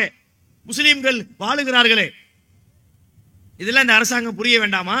விசுவாசமாக முஸ்லிம்கள் வாழுகிறார்களே, இதெல்லாம் இந்த அரசாங்கம் புரிய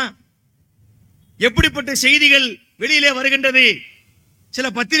வேண்டாமா? எப்படிப்பட்ட செய்திகள் வெளியிலே வருகின்றது? சில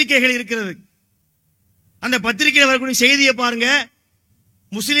பத்திரிகைகள் இருக்கிறது, அந்த பத்திரிகையில் வரக்கூடிய செய்தியை பாருங்க.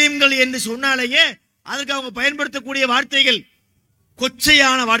 முஸ்லிம்கள் என்று சொன்னாலேயே அதற்கு அவங்க பயன்படுத்தக்கூடிய வார்த்தைகள்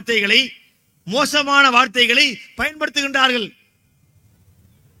கொச்சையான வார்த்தைகளை, மோசமான வார்த்தைகளை பயன்படுத்துகின்றார்கள்.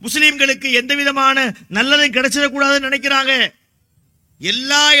 முஸ்லிம்களுக்கு எந்த விதமான நல்லதும் கிடைச்சிடக்கூடாதுன்னு நினைக்கிறாங்க.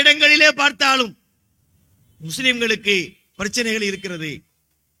 எல்லா இடங்களிலே பார்த்தாலும் முஸ்லிம்களுக்கு பிரச்சனைகள் இருக்கிறது.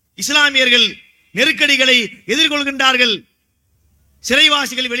 இஸ்லாமியர்கள் நெருக்கடிகளை எதிர்கொள்கின்றார்கள்.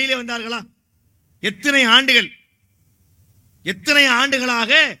 சிறைவாசிகள் வெளியிலே வந்தார்களா? எத்தனை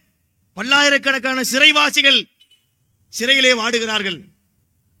ஆண்டுகளாக பல்லாயிரக்கணக்கான சிறைவாசிகள் சிறையிலே வாடுகிறார்கள்.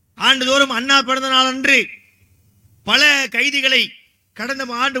 ஆண்டுதோறும் அண்ணா பிறந்த நாள் அன்று பல கைதிகளை, கடந்த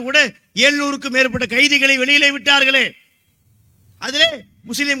ஆண்டு கூட 700க்கும் மேற்பட்ட கைதிகளை வெளியிலே விட்டார்களே, அதிலே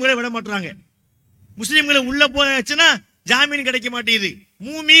முஸ்லிம்களை விட மாட்டாங்க. முஸ்லிம்களை உள்ள போச்சுன்னா ஜாமீன் கிடைக்க மாட்டேங்குது.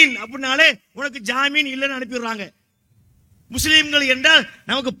 மூமீன் அப்படின்னாலே உனக்கு ஜாமீன் இல்லைன்னு அனுப்பிடுறாங்க. முஸ்லிம்கள் என்றால்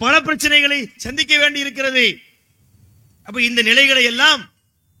நமக்கு பல பிரச்சனைகளை சந்திக்க வேண்டி இருக்கிறது. அப்ப இந்த நிலைகளை எல்லாம்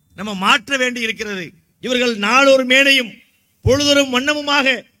நம்ம மாற்ற வேண்டி இருக்கிறது. இவர்கள் நாளொரு மேடையும் பொழுதொரும் வண்ணமுமாக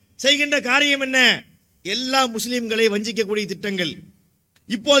செய்கின்ற காரியம் என்ன? எல்லா முஸ்லிம்களை வஞ்சிக்கக்கூடிய திட்டங்கள்.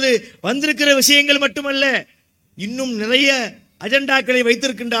 இப்போது வந்திருக்கிற விஷயங்கள் மட்டுமல்ல, இன்னும் நிறைய அஜெண்டாக்களை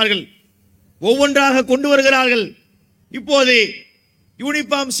வைத்திருக்கின்றார்கள், ஒவ்வொன்றாக கொண்டு வருகிறார்கள். இப்போது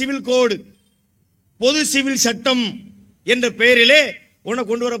யூனிஃபார்ம் சிவில் கோடு, பொது சிவில் சட்டம் என்ற பெயரிலே ஒன்றை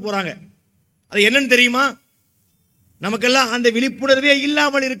கொண்டு வர போறாங்க. அது என்னன்னு தெரியுமா? நமக்கெல்லாம் அந்த விழிப்புணர்வே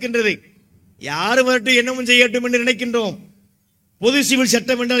இல்லாமல் இருக்கின்றது. யாரு வரட்டும் என்னமும் செய்யட்டும் என்று நினைக்கின்றோம். பொது சிவில்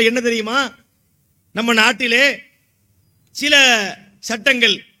சட்டம் என்றால் என்ன தெரியுமா? நம்ம நாட்டிலே சில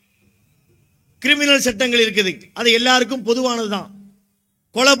சட்டங்கள், கிரிமினல் சட்டங்கள் இருக்குது, அது எல்லாருக்கும் பொதுவானதுதான்.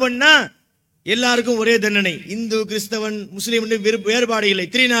 கொலை பண்ணா எல்லாருக்கும் ஒரே தண்டனை. இந்து, கிறிஸ்தவன், முஸ்லீம் வேறுபாடு இல்லை.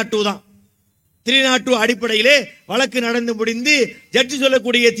 302 தான். 302 அடிப்படையிலே வழக்கு நடந்து முடிந்து ஜட்ஜி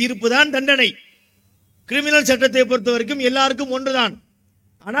சொல்லக்கூடிய தீர்ப்பு தான் தண்டனை. கிரிமினல் சட்டத்தை பொறுத்த வரைக்கும் எல்லாருக்கும் ஒன்றுதான்.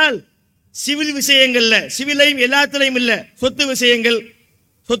 ஆனால் சிவில் விஷயங்கள்ல, சிவிலையும் எல்லாத்திலையும் இல்ல, சொத்து விஷயங்கள்,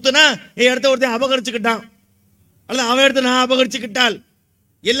 சொத்துனா இடத்த ஒருத்தன் அபகரிச்சுக்கிட்டான் அல்ல அவன் இடத்த நான் அபகரிச்சுக்கிட்டால்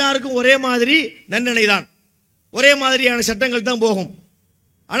எல்லாருக்கும் ஒரே மாதிரி தண்டனை தான், ஒரே மாதிரியான சட்டங்கள் தான் போகும்.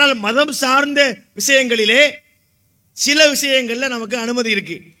 ஆனால் மதம் சார்ந்த விஷயங்களிலே சில விஷயங்கள்ல நமக்கு அனுமதி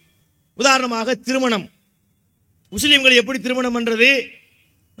இருக்கு. உதாரணமாக திருமணம். முஸ்லிம்கள் எப்படி திருமணம் பண்றது?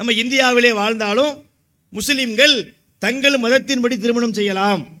 நம்ம இந்தியாவிலே வாழ்ந்தாலும் முஸ்லிம்கள் தங்கள் மதத்தின்படி திருமணம்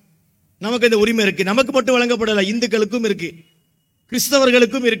செய்யலாம். நமக்கு இந்த உரிமை இருக்கு. நமக்கு மட்டும் வழங்கப்படல, இந்துக்களுக்கும் இருக்கு,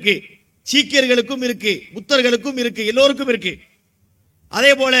 கிறிஸ்தவர்களுக்கும் இருக்கு, சீக்கியர்களுக்கும் இருக்கு, புத்தர்களுக்கும் இருக்கு, எல்லோருக்கும் இருக்கு.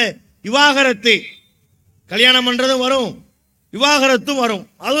 அதே போல விவாகரத்து, கல்யாணம் பண்றதும் வரும், விவாகரத்தும் வரும்,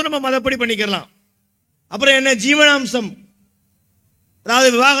 அதுவும் நம்ம மதப்படி பண்ணிக்கலாம். அப்புறம் என்ன, ஜீவனாம்சம், அதாவது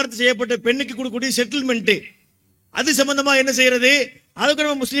விவாகரத்து செய்யப்பட்ட பெண்ணுக்கு கொடுக்கக்கூடிய செட்டில்மெண்ட், அது சம்பந்தமா என்ன செய்யறது, அதுக்கு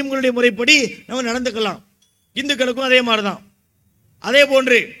நம்ம முஸ்லிம்களுடைய முறைப்படி நம்ம நடந்துக்கலாம். இந்துக்களுக்கும் அதே மாதிரிதான். அதே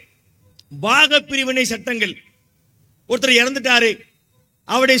போன்று பாக பிரிவினை சட்டங்கள், ஒருத்தர் இறந்துட்டாரு,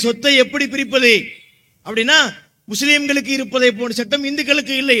 அவருடைய சொத்தை எப்படி பிரிப்பது அப்படின்னா, முஸ்லிம்களுக்கு இருப்பதை போன்ற சட்டம்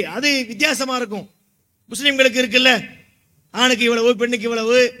இந்துக்களுக்கு இல்லை. அது வித்தியாசமா இருக்கும். முஸ்லிம்களுக்கு இருக்குல்ல, ஆணுக்கு இவ்வளவு பெண்ணுக்கு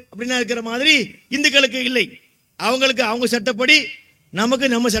இவ்வளவு அப்படின்னா இருக்கிற மாதிரி இந்துக்களுக்கு இல்லை. அவங்களுக்கு அவங்க சட்டப்படி, நமக்கு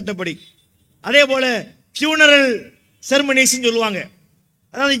நம்ம சட்டப்படி. அதே போல ஃபியூனரல் செர்மனிஸ் சொல்லுவாங்க,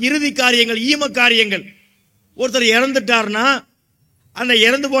 அதாவது இறுதி காரியங்கள், ஈம காரியங்கள். ஒருத்தர் இறந்துட்டார்னா அந்த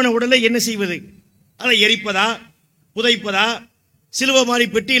இறந்து போன உடலை என்ன செய்வது, அதை எரிப்பதா, புதைப்பதா, சிலுவை மாதிரி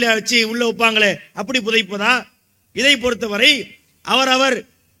பெட்டியில வச்சு உள்ள வைப்பாங்களே அப்படி புதைப்பதா, இதை பொறுத்தவரை அவரவர்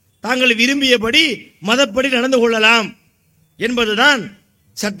தாங்கள் விரும்பியபடி மதப்படி நடந்து கொள்ளலாம் என்பதுதான்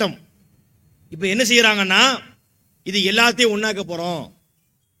சட்டம். இப்ப என்ன செய்யறாங்கன்னா, இது எல்லாத்தையும் ஒண்ணாக்க போறோம்,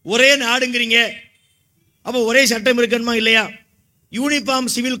 ஒரே நாடுங்கிறீங்க, அப்ப ஒரே சட்டம் இருக்கணுமா இல்லையா?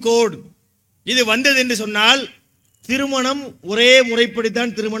 யூனிஃபார்ம் சிவில் கோட் இது வந்தது என்று சொன்னால் திருமணம் ஒரே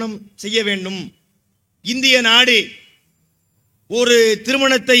முறைப்படித்தான் திருமணம் செய்ய வேண்டும். இந்திய நாடு ஒரு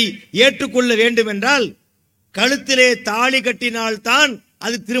திருமணத்தை ஏற்றுக்கொள்ள வேண்டும் என்றால் கழுத்திலே தாலி கட்டினால்தான்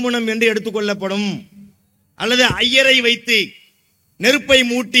அது திருமணம் என்று எடுத்துக்கொள்ளப்படும். அல்லது ஐயரை வைத்து நெருப்பை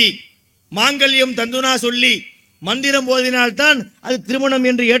மூட்டி மாங்கல்யம் தந்துனா சொல்லி மந்திரம் போதினால்தான் அது திருமணம்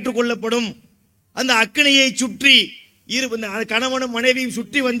என்று ஏற்றுக்கொள்ளப்படும். அந்த அக்கினியை சுற்றி கணவனும் மனைவியும்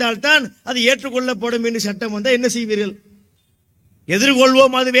சுற்றி வந்தால்தான் அது ஏற்றுக்கொள்ளப்படும் என்று சட்டம் வந்தால் என்ன செய்வீர்கள்?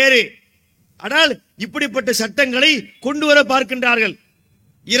 எதிர்கொள்வோம், அது வேறு. ஆனால் இப்படிப்பட்ட சட்டங்களை கொண்டு வர பார்க்கின்றார்கள்.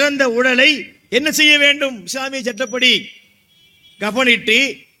 இறந்த உடலை என்ன செய்ய வேண்டும்? இஸ்லாமிய சட்டப்படி கஃனிட்டு,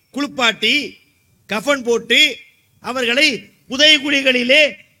 குளிப்பாட்டி, கஃன் போட்டு அவர்களை புதைகுழிகளிலே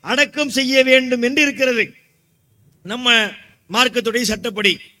அடக்கம் செய்ய வேண்டும் என்று இருக்கிறது நம்ம மார்க்கத்துடைய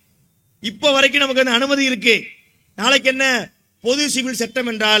சட்டப்படி. இப்ப வரைக்கும் நமக்கு அந்த அனுமதி இருக்கு. நாளைக்கு என்ன, பொது சிவில் சட்டம்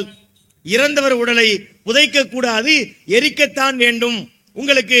என்றால் இறந்தவர் உடலை புதைக்க கூடாது, எரிக்கத்தான் வேண்டும்.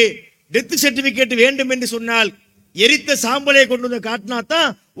 உங்களுக்கு டெத் சர்டிபிகேட் வேண்டும் என்று சொன்னால் எரித்த சாம்பலை கொண்டு வந்து காட்டினா தான்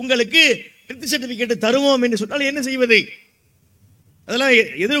உங்களுக்கு டெத் சர்டிபிகேட் தருவோம் என்று சொன்னால் என்ன செய்வது? அதெல்லாம்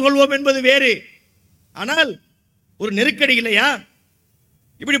எதிர்கொள்வோம் என்பது வேறு. ஆனால் ஒரு நெருக்கடி இல்லையா?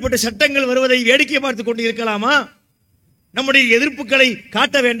 இப்படிப்பட்ட சட்டங்கள் வருவதை வேடிக்கை பார்த்து கொண்டு இருக்கலாமா? நம்முடைய எதிர்ப்புகளை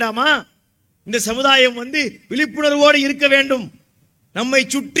காட்ட வேண்டாமா? இந்த சமுதாயம் விழிப்புணர்வோடு இருக்க வேண்டும். நம்மை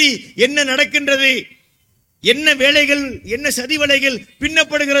சுற்றி என்ன நடக்கின்றது, என்ன வேலைகள், என்ன சதி வேலைகள்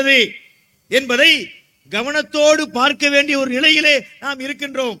பின்னப்படுகிறது என்பதை கவனத்தோடு பார்க்க வேண்டிய ஒரு நிலையிலே நாம்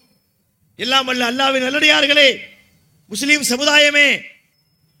இருக்கின்றோம். எல்லாம் அல்ல அல்லாஹ்வின் நல்லடியார்களே, முஸ்லிம் சமுதாயமே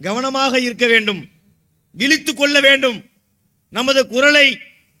கவனமாக இருக்க வேண்டும், விழித்துக் கொள்ள வேண்டும். நமது குரலை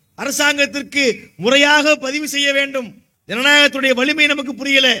அரசாங்கத்திற்கு முறையாக பதிவு செய்ய வேண்டும். ஜனநாயகத்துடைய வலிமை நமக்கு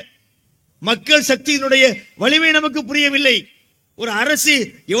புரியல, மக்கள் சக்தியினுடைய வலிமை நமக்கு புரியவில்லை. ஒரு அரசு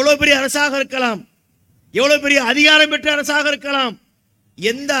எவ்வளவு பெரிய அரசாக இருக்கலாம், எவ்வளவு பெரிய அதிகாரம் பெற்ற அரசாக இருக்கலாம்,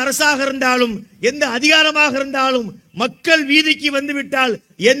 எந்த அரசாக இருந்தாலும் எந்த அதிகாரமாக இருந்தாலும் மக்கள் வீதிக்கு வந்துவிட்டால்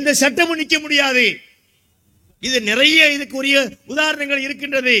எந்த சட்டமும் நிற்க முடியாது. இது நிறைய இதுக்குரிய உதாரணங்கள்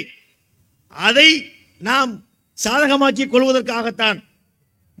இருக்கின்றது. அதை நாம் சாதகமாக்கிக் கொள்வதற்காகத்தான்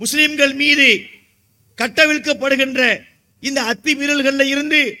முஸ்லிம்கள் மீது கட்டவிழ்க்கப்படுகின்ற இந்த அத்துமீறல்களில்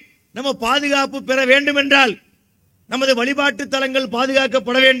இருந்து நம்ம பாதுகாப்பு பெற வேண்டும் என்றால் நமது வழிபாட்டு தலங்கள்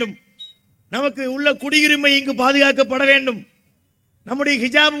பாதுகாக்கப்பட வேண்டும், நமக்கு உள்ள குடியுரிமை இங்கு பாதுகாக்கப்பட வேண்டும், நம்முடைய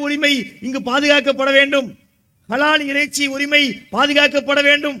ஹிஜாப் உரிமை இங்கு பாதுகாக்கப்பட வேண்டும், ஹலால் இறைச்சி உரிமை பாதுகாக்கப்பட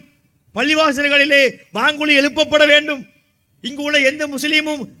வேண்டும், பள்ளிவாசல்களிலே வாங்குலி எழுப்பப்பட வேண்டும். இங்கு உள்ள எந்த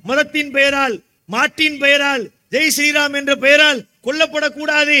முஸ்லீமும் மதத்தின் பெயரால், மாட்டின் பெயரால், ஜெய் ஸ்ரீராம் என்ற பெயரால்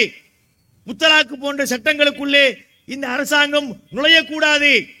கொல்லப்படக்கூடாது. முத்தலாக்கு போன்ற சட்டங்களுக்குள்ளே இந்த அரசாங்கம்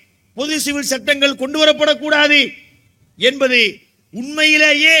நுழையக்கூடாது, பொது சிவில் சட்டங்கள் கொண்டு வரப்படக்கூடாது என்பது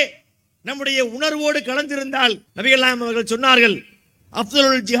உண்மையிலேயே நம்முடைய உணர்வோடு கலந்திருந்தால், நபிகள் நாயகம் அவர்கள் சொன்னார்கள்,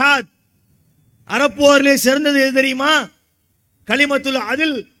 அஃதலுல் ஜிஹாத், அறப்போரிலே சிறந்தது எது தெரியுமா? கலிமத்துல்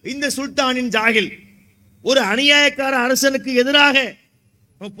அதில் இந்த சுல்தானின் ஜாகில். ஒரு அநியாயக்கார அரசனுக்கு எதிராக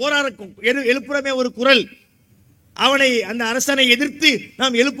போராட எழுப்புறமே ஒரு குரல், அவனை, அந்த அரசனை எதிர்த்து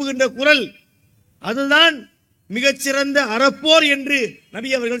நாம் எழுப்புகின்ற குரல், அதுதான் மிகச்சிறந்த அறப்போர் என்று நபி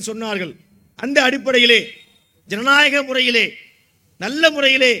அவர்கள் சொன்னார்கள். அந்த அடிப்படையிலே ஜனநாயக முறையிலே நல்ல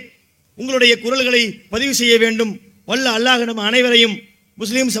முறையிலே உங்களுடைய குரல்களை பதிவு செய்ய வேண்டும். வல்ல அல்லாஹ் நம் அனைவரையும்,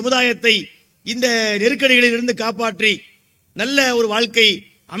 முஸ்லிம் சமுதாயத்தை இந்த நெருக்கடிகளில் இருந்து காப்பாற்றி நல்ல ஒரு வாழ்க்கை,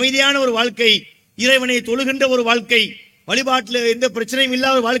 அமைதியான ஒரு வாழ்க்கை, இறைவனை தொழுகின்ற ஒரு வாழ்க்கை, வழிபாட்டில் எந்த பிரச்சனையும்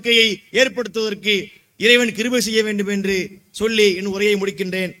இல்லாத வாழ்க்கையை ஏற்படுத்துவதற்கு இறைவன் கிருபை செய்ய வேண்டும் என்று சொல்லி என் உரையை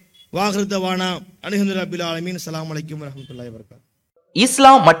முடிக்கின்றேன். வாஹிருதவானா அல்ஹம்துலில்லாஹி ரப்பில் ஆலமீன். அஸ்ஸலாமு அலைக்கும் வரஹ்மத்துல்லாஹி வபரகாத்துஹு.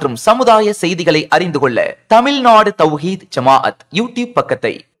 இஸ்லாம் மற்றும் சமுதாய செய்திகளை அறிந்து கொள்ள தமிழ்நாடு தௌஹீத் ஜமாஅத் யூடியூப்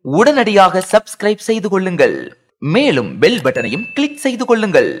பக்கத்தை உடனடியாக சப்ஸ்கிரைப் செய்து கொள்ளுங்கள். மேலும் பெல் பட்டனையும் கிளிக் செய்து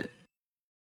கொள்ளுங்கள்.